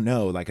he's like, oh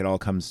no, like it all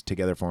comes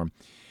together for him.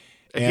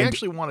 And he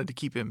actually wanted to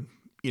keep him,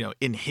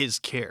 in his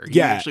care. He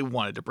actually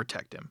wanted to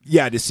protect him.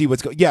 Yeah, to see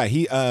what's going. Yeah,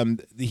 he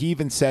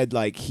even said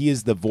like he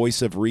is the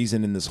voice of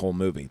reason in this whole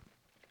movie.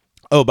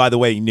 Oh, by the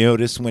way, you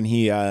notice when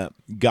he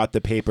got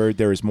the paper,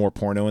 there was more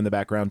porno in the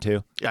background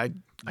too. Yeah,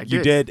 I did.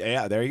 You did.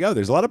 Yeah, there you go.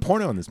 There's a lot of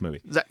porno in this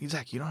movie.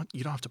 Zach, you don't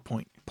have to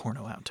point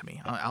porno out to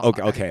me.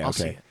 Okay.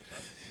 See it.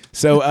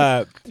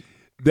 So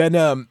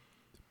then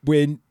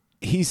when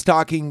he's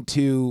talking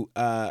to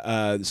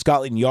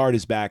Scotland Yard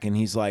is back, and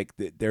he's like,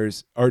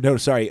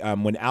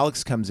 when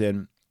Alex comes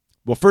in,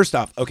 well, first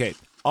off, okay,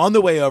 on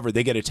the way over,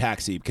 they get a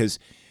taxi because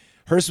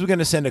Hearst was going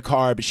to send a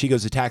car, but she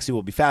goes, the taxi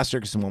will be faster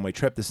because it's a one-way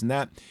trip, this and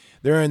that.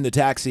 They're in the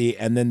taxi,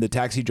 and then the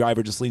taxi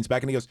driver just leans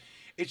back and he goes,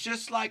 it's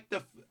just like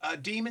the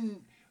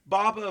demon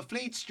barber of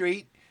Fleet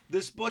Street,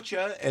 this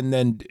butcher. And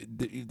then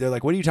they're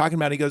like, what are you talking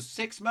about? He goes,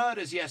 6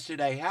 murders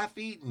yesterday, half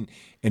eaten.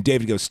 And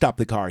David goes, stop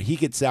the car. He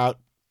gets out.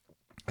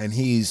 And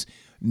he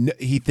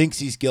thinks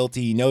he's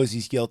guilty. He knows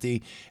he's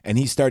guilty. And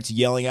he starts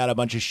yelling out a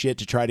bunch of shit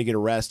to try to get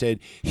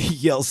arrested. He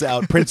yells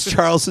out, Prince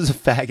Charles is a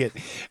faggot.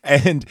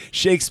 And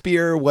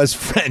Shakespeare was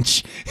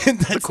French. And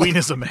the Queen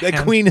is a man.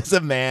 The Queen is a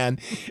man.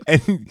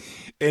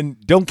 And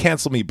don't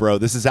cancel me, bro.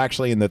 This is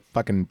actually in the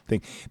fucking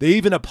thing. They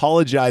even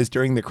apologize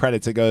during the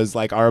credits. It goes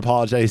like, our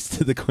apologize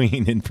to the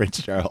Queen and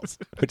Prince Charles,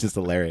 which is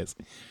hilarious.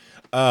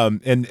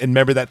 And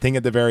remember that thing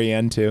at the very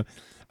end, too?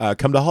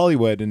 Come to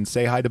Hollywood and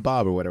say hi to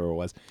Bob or whatever it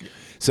was.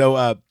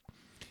 So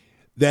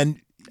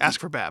then ask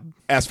for Bab.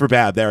 Ask for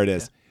Bab. There it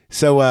is. Yeah.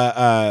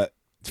 So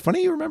it's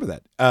funny you remember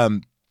that.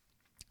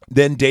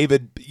 Then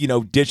David,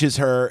 ditches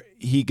her.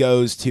 He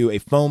goes to a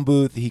phone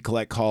booth. He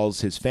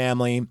calls his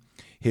family.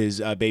 His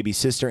baby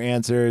sister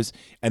answers.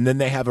 And then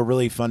they have a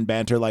really fun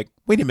banter like,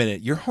 wait a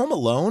minute, you're home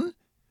alone?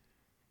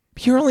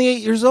 You're only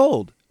 8 years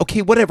old.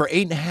 Okay, whatever,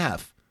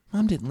 8.5.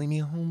 Mom didn't leave me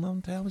home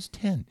until I was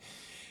 10.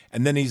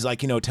 And then he's like,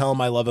 tell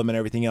him I love him and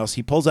everything else.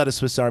 He pulls out a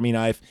Swiss Army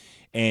knife,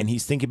 and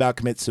he's thinking about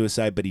commit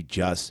suicide, but he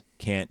just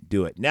can't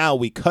do it. Now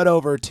we cut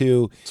over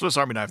to Swiss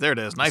Army knife. There it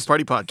is. Knife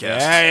Party Podcast.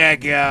 There you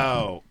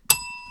go.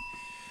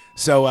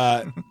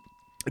 So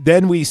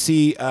then we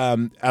see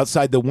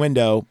outside the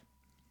window,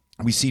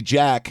 we see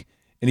Jack,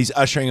 and he's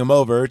ushering him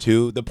over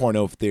to the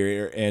porno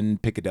theater in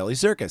Piccadilly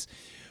Circus.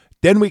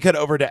 Then we cut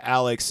over to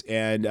Alex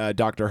and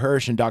Dr.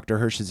 Hirsch, and Dr.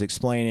 Hirsch is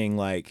explaining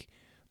like,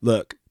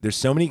 look, there's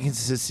so many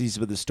consistencies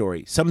with the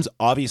story. Something's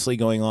obviously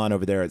going on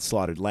over there at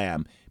Slaughtered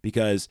Lamb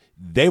because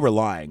they were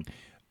lying.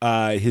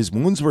 His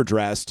wounds were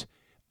dressed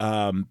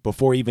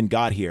before he even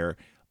got here.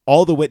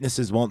 all the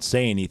witnesses won't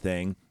say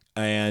anything.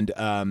 And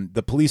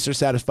the police are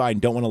satisfied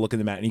and don't want to look at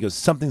the mat. And he goes,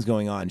 something's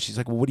going on. She's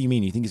like, well, what do you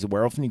mean? You think he's a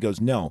werewolf? And he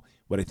goes, no.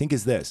 What I think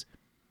is this.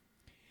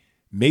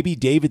 Maybe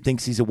David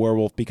thinks he's a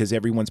werewolf because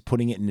everyone's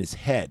putting it in his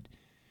head.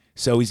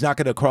 So he's not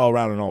going to crawl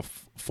around on all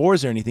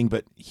fours or anything,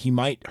 but he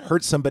might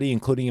hurt somebody,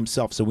 including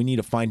himself. So we need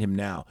to find him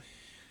now.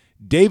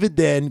 David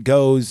then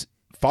goes,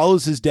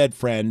 follows his dead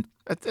friend.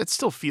 It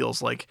still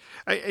feels like,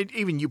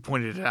 even you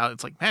pointed it out,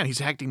 it's like, man,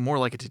 he's acting more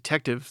like a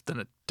detective than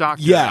a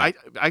doctor. Yeah.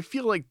 I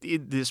feel like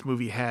this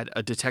movie had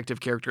a detective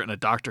character and a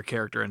doctor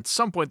character, and at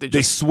some point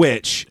They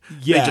switch.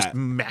 Yeah. They just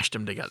mashed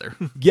them together.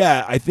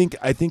 Yeah, I think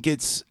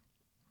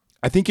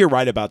you're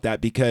right about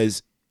that,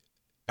 because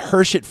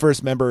Hirsch at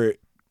first, remember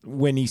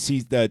when he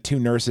sees the two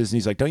nurses and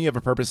he's like, don't you have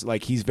a purpose?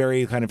 Like, he's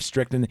very kind of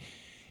strict. And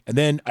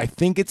then I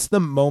think it's the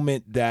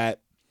moment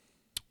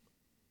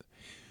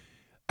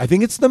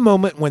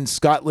when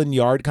Scotland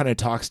Yard kind of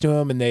talks to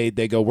him and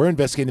they go, we're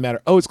investigating the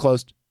matter. Oh, it's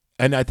closed.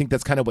 And I think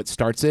that's kind of what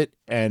starts it.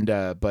 And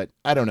but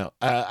I don't know.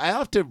 I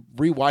have to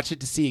rewatch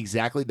it to see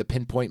exactly the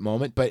pinpoint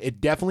moment. But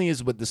it definitely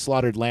is with the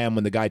slaughtered lamb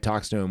when the guy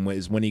talks to him,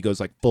 is when he goes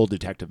like full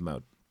detective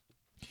mode.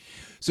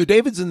 So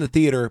David's in the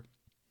theater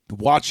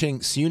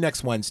watching See You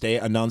Next Wednesday,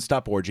 a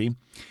nonstop orgy,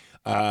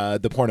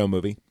 the porno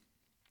movie.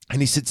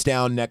 And he sits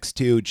down next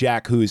to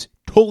Jack, who's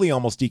totally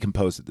almost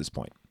decomposed at this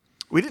point.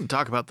 We didn't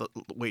talk about the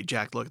way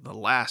Jack looked the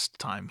last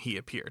time he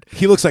appeared.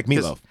 He looks like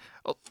Meatloaf.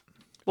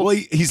 Well,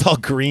 he's all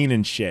green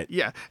and shit.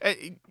 Yeah.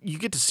 You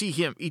get to see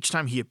him each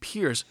time he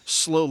appears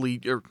slowly,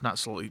 or not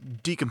slowly,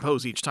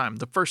 decompose each time.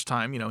 The first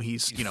time,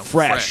 he's,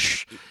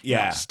 fresh.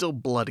 Yeah. Still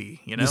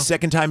bloody, The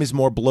second time is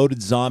more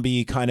bloated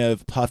zombie, kind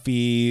of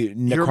puffy,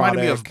 necrotic. You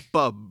reminded me of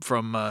Bub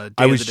from Day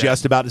I was of the Dead.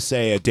 just about to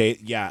say a day.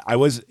 Yeah, I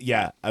was.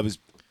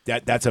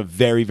 That's a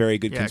very, very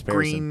good comparison.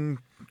 Green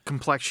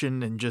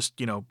complexion and just,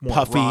 more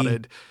puffy,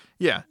 rotted.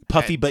 Yeah.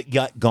 Puffy, but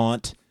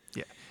gaunt.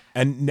 Yeah.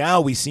 And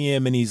now we see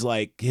him and he's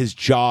like, his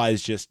jaw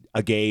is just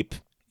agape,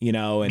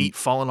 and meat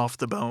falling off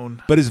the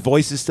bone. But his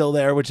voice is still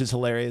there, which is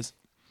hilarious.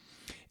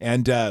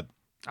 And I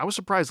was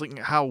surprised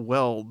how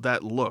well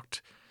that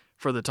looked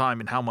for the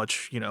time and how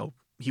much,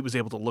 he was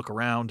able to look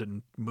around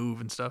and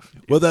move and stuff.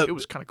 It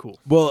was kind of cool.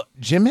 Well,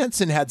 Jim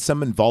Henson had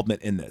some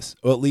involvement in this.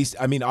 Or at least,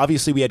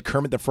 obviously we had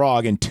Kermit the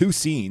Frog in 2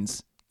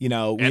 scenes. We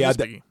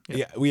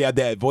had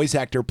that voice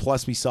actor,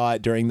 plus we saw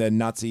it during the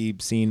Nazi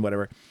scene,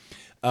 whatever.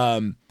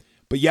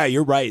 But yeah,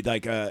 you're right.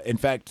 Like, in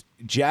fact,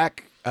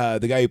 Jack,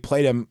 the guy who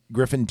played him,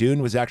 Griffin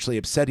Dunne, was actually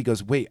upset. He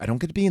goes, wait, I don't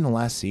get to be in the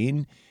last scene?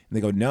 And they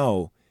go,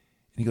 no.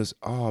 And he goes,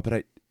 oh, but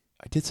I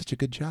did such a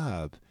good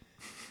job.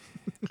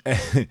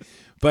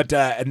 But,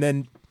 and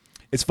then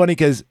it's funny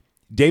because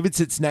David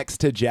sits next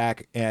to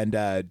Jack, and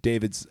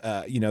David's,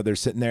 they're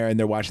sitting there and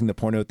they're watching the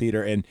porno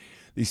theater, and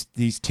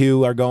these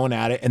two are going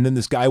at it, and then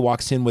this guy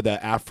walks in with an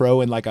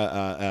afro and like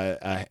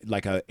a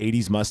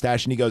 80s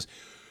mustache, and he goes,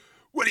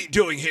 what are you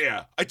doing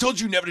here? I told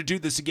you never to do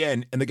this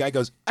again. And the guy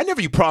goes, I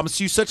never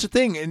promised you such a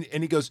thing. And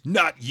he goes,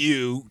 not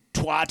you,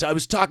 twat. I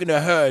was talking to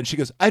her. And she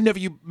goes, I never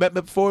met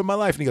me before in my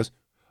life. And he goes,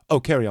 oh,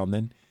 carry on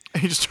then.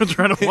 And he just turns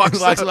around and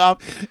walks off.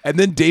 And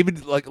then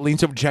David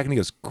leans over to Jack and he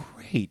goes,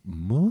 great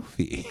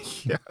movie.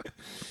 Yeah.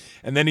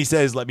 And then he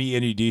says, let me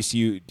introduce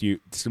you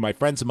to my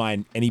friends of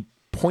mine. And he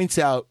points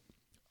out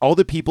all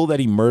the people that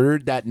he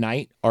murdered that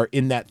night are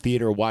in that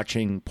theater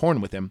watching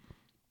porn with him.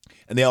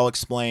 And they all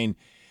explain,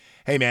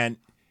 hey, man,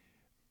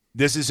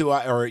 this is who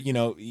I am.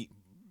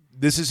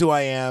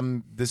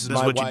 This is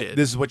my wife.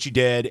 This is what you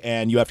did,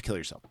 and you have to kill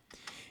yourself.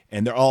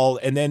 And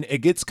then it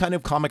gets kind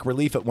of comic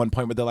relief at one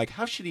point where they're like,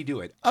 how should he do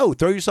it? Oh,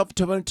 throw yourself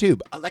into a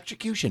tube,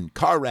 electrocution,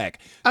 car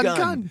wreck,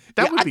 gun.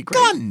 That would be great.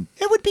 Gun.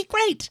 It would be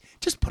great.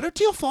 Just put it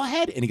to your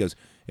forehead. And he goes,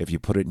 if you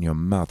put it in your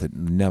mouth, it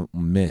never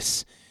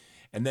miss.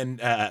 And then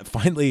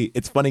finally,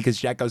 it's funny because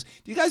Jack goes,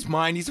 do you guys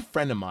mind? He's a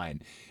friend of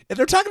mine. And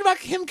they're talking about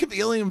him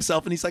killing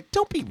himself, and he's like,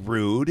 don't be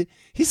rude.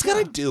 He's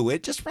going to do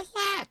it. Just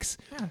relax.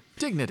 Yeah.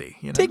 Dignity.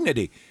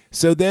 Dignity.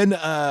 So then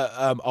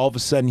all of a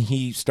sudden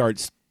he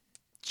starts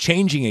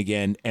changing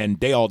again, and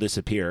they all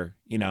disappear,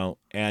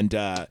 and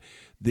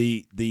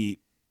the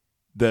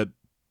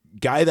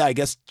guy that I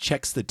guess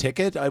checks the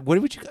ticket,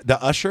 the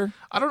usher?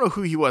 I don't know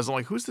who he was. I'm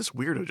like, who's this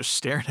weirdo just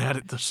staring at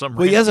it?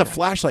 Well, he has a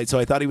flashlight, so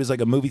I thought he was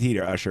like a movie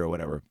theater usher or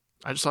whatever.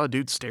 I just saw a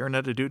dude staring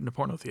at a dude in a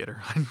porno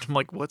theater. I'm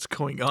like, what's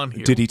going on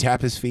here? Did he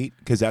tap his feet?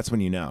 Because that's when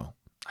you know.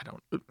 I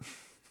don't.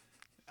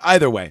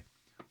 Either way.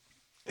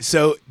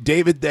 So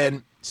David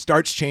then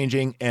starts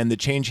changing, and the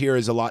change here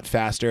is a lot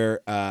faster,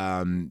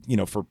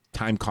 for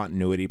time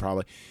continuity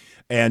probably.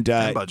 And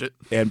budget.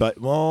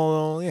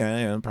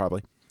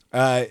 Probably.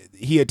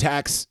 He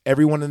attacks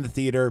everyone in the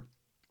theater,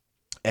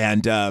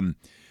 and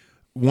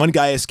one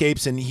guy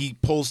escapes, and he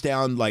pulls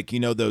down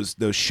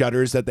those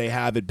shutters that they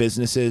have at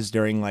businesses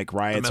during like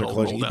riots or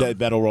closing,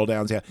 metal roll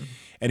downs, yeah. Mm-hmm.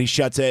 And he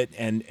shuts it,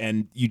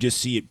 and you just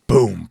see it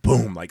boom,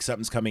 boom, like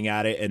something's coming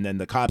at it, and then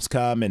the cops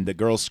come, and the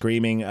girl's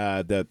screaming,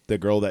 the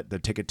girl the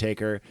ticket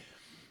taker,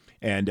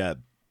 and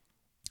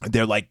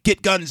they're like,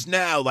 get guns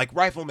now, like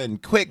riflemen,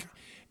 quick,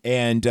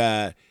 and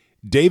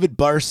David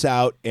bursts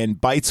out and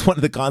bites one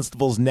of the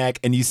constable's neck,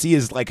 and you see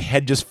his like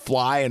head just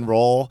fly and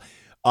roll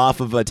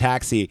off of a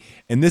taxi.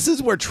 And this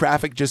is where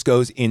traffic just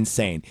goes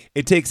insane.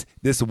 It takes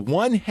this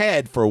one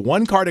head for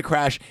one car to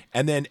crash,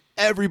 and then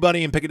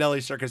everybody in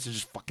Piccadilly Circus is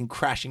just fucking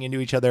crashing into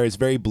each other. It's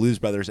very Blues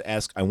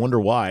Brothers-esque. I wonder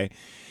why.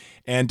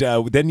 And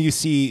then you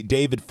see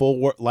David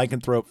full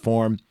lycanthrope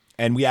form,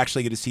 and we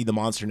actually get to see the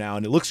monster now,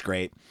 and it looks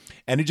great.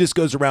 And it just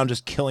goes around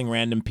just killing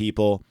random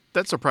people.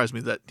 That surprised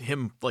me that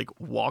him like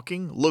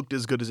walking looked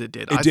as good as it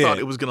did. I did. thought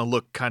it was going to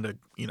look kind of,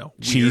 weird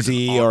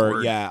Cheesy and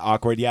awkward. or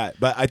awkward. Yeah.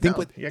 But I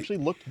think He actually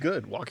looked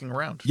good walking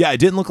around. it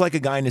didn't look like a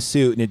guy in a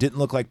suit, and it didn't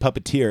look like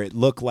puppeteer. It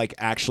looked like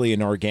actually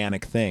an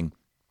organic thing.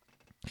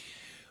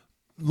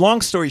 Long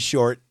story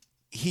short,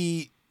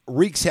 he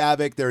wreaks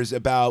havoc. There's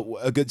about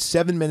a good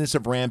 7 minutes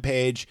of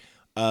rampage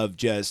of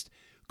just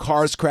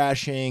cars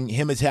crashing,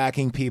 him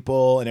attacking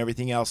people, and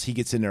everything else. He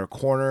gets in their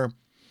corner.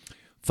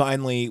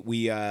 Finally,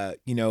 we,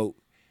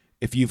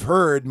 if you've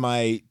heard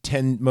my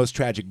 10 most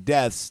tragic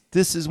deaths,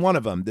 this is one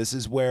of them. This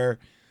is where,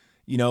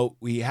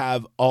 we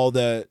have all of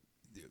the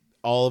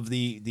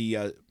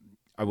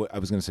I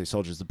was going to say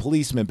soldiers, the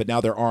policemen, but now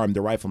they're armed,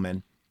 the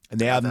riflemen, and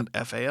they have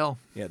that FAL.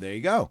 Yeah, there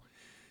you go.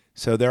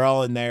 So they're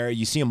all in there.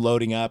 You see them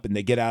loading up, and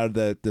they get out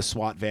of the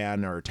SWAT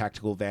van or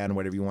tactical van,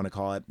 whatever you want to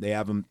call it. They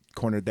have them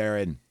cornered there,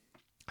 and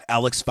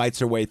Alex fights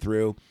her way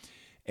through.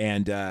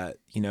 And,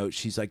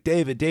 she's like,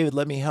 David,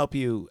 let me help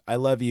you. I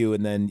love you.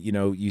 And then,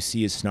 you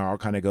see his snarl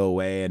kind of go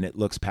away, and it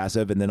looks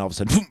passive. And then all of a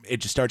sudden, boom, it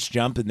just starts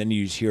jumping. And then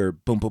you just hear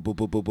boom, boom, boom,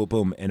 boom, boom, boom,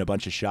 boom, and a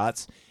bunch of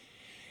shots.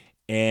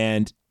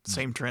 And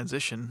same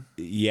transition.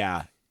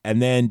 Yeah.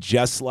 And then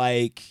just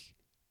like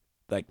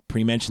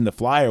pre-mentioned The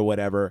Fly or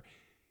whatever,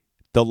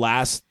 the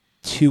last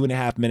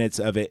 2.5 minutes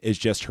of it is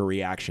just her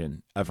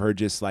reaction of her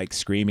just like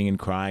screaming and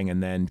crying,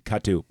 and then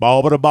cut to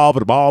ball, but a ball,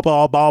 but a ball,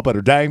 ball, ball, but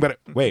a dang, but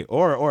wait,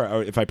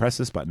 or if I press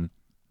this button,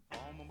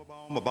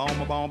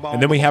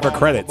 and then we have our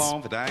credits,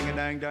 and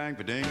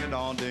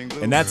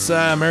that's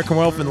American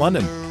Werewolf in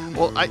London.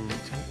 Well,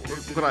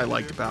 what I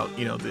liked about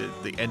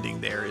the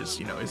ending there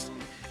is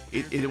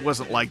it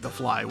wasn't like The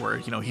Fly where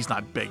he's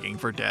not begging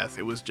for death.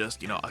 It was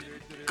just a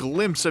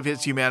glimpse of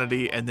his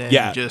humanity, and then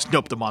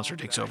nope, the monster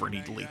takes over and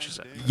he leeches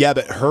it. Yeah,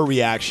 but her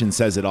reaction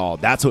says it all.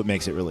 That's what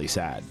makes it really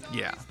sad.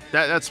 Yeah,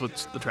 that's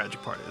what the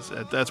tragic part is.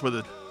 That's where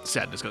the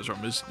sadness comes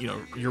from, is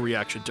your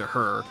reaction to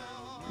her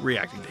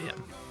reacting to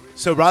him.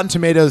 So Rotten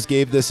Tomatoes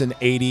gave this an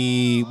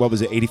 80. What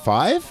was it?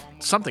 85?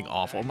 Something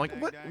awful. I'm like,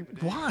 what?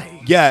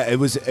 Why? Yeah, it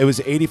was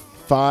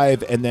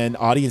 85, and then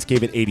audience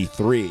gave it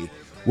 83.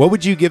 What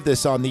would you give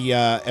this on the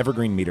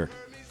Evergreen meter?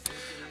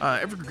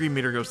 Evergreen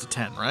meter goes to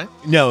 10, right?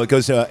 No, it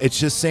goes to, it's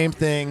just same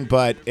thing,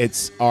 but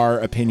it's our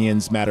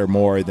opinions matter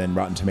more than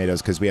Rotten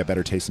Tomatoes because we have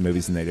better taste in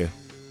movies than they do.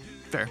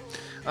 Fair.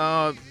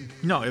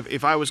 No,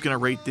 if I was going to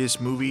rate this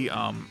movie,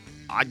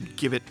 I'd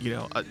give it,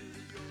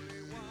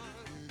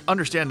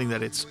 understanding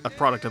that it's a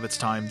product of its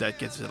time, that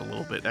gets it a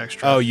little bit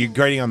extra. Oh, you're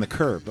grading on the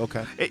curve.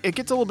 Okay. It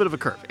gets a little bit of a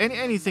curve.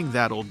 Anything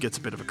that old gets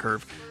a bit of a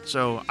curve.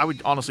 So I would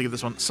honestly give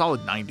this one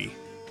solid 90.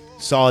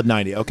 Solid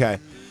 90. Okay.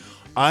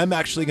 I'm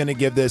actually going to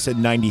give this a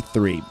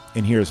 93,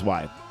 and here's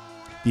why.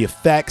 The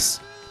effects,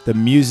 the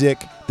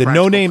music, the Practical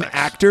no-name effects.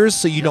 actors,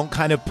 so you don't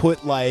kind of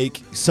put,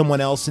 like, someone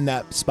else in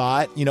that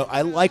spot.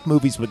 I like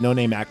movies with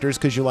no-name actors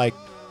because you're like,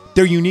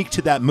 they're unique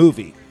to that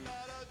movie.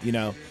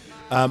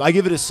 I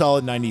give it a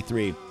solid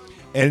 93.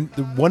 And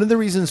one of the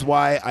reasons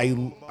why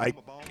I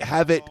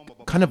have it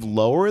kind of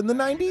lower in the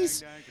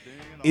 90s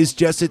is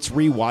just its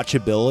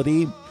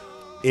rewatchability.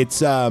 It's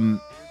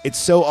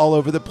so all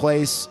over the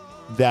place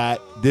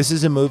that this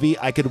is a movie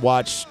I could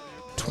watch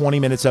 20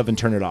 minutes of and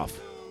turn it off,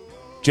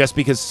 just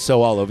because it's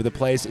so all over the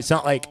place. It's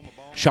not like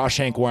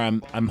Shawshank where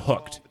I'm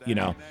hooked,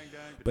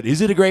 But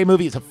is it a great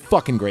movie? It's a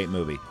fucking great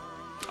movie.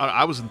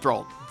 I was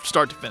enthralled,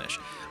 start to finish.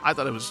 I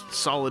thought it was a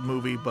solid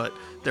movie, but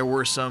there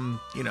were some,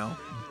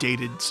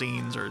 dated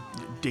scenes or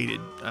dated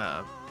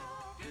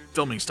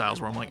filming styles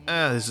where I'm like,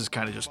 this is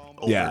kind of just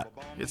old. Yeah.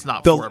 It's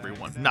not for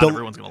everyone. Not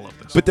everyone's going to love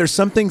this. But there's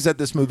some things that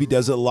this movie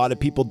does that a lot of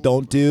people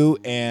don't do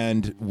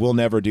and will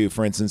never do.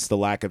 For instance, the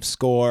lack of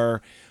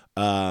score,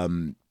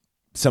 some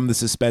of the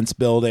suspense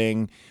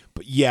building.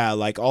 But yeah,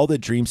 like all the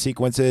dream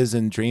sequences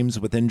and dreams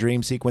within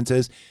dream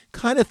sequences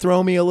kind of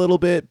throw me a little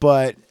bit,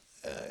 but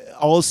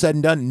all is said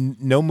and done,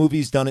 no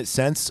movie's done it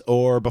since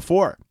or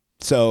before.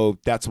 So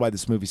that's why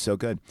this movie's so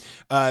good.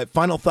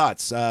 Final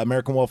thoughts,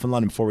 American Wolf in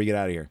London, before we get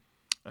out of here.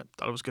 I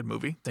thought it was a good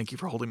movie. Thank you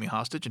for holding me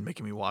hostage and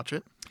making me watch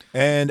it.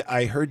 And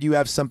I heard you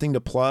have something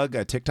to plug,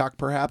 a TikTok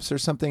perhaps or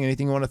something.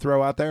 Anything you want to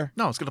throw out there?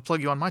 No, I was going to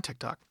plug you on my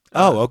TikTok.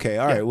 Okay.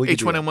 All right.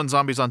 H1N1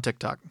 Zombies on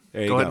TikTok.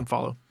 There you Go go. ahead and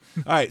follow.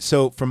 All right.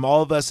 So from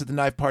all of us at the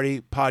Knife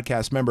Party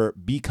podcast, remember,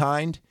 be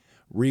kind,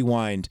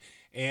 rewind.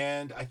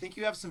 And I think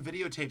you have some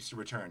videotapes to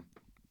return.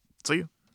 See you.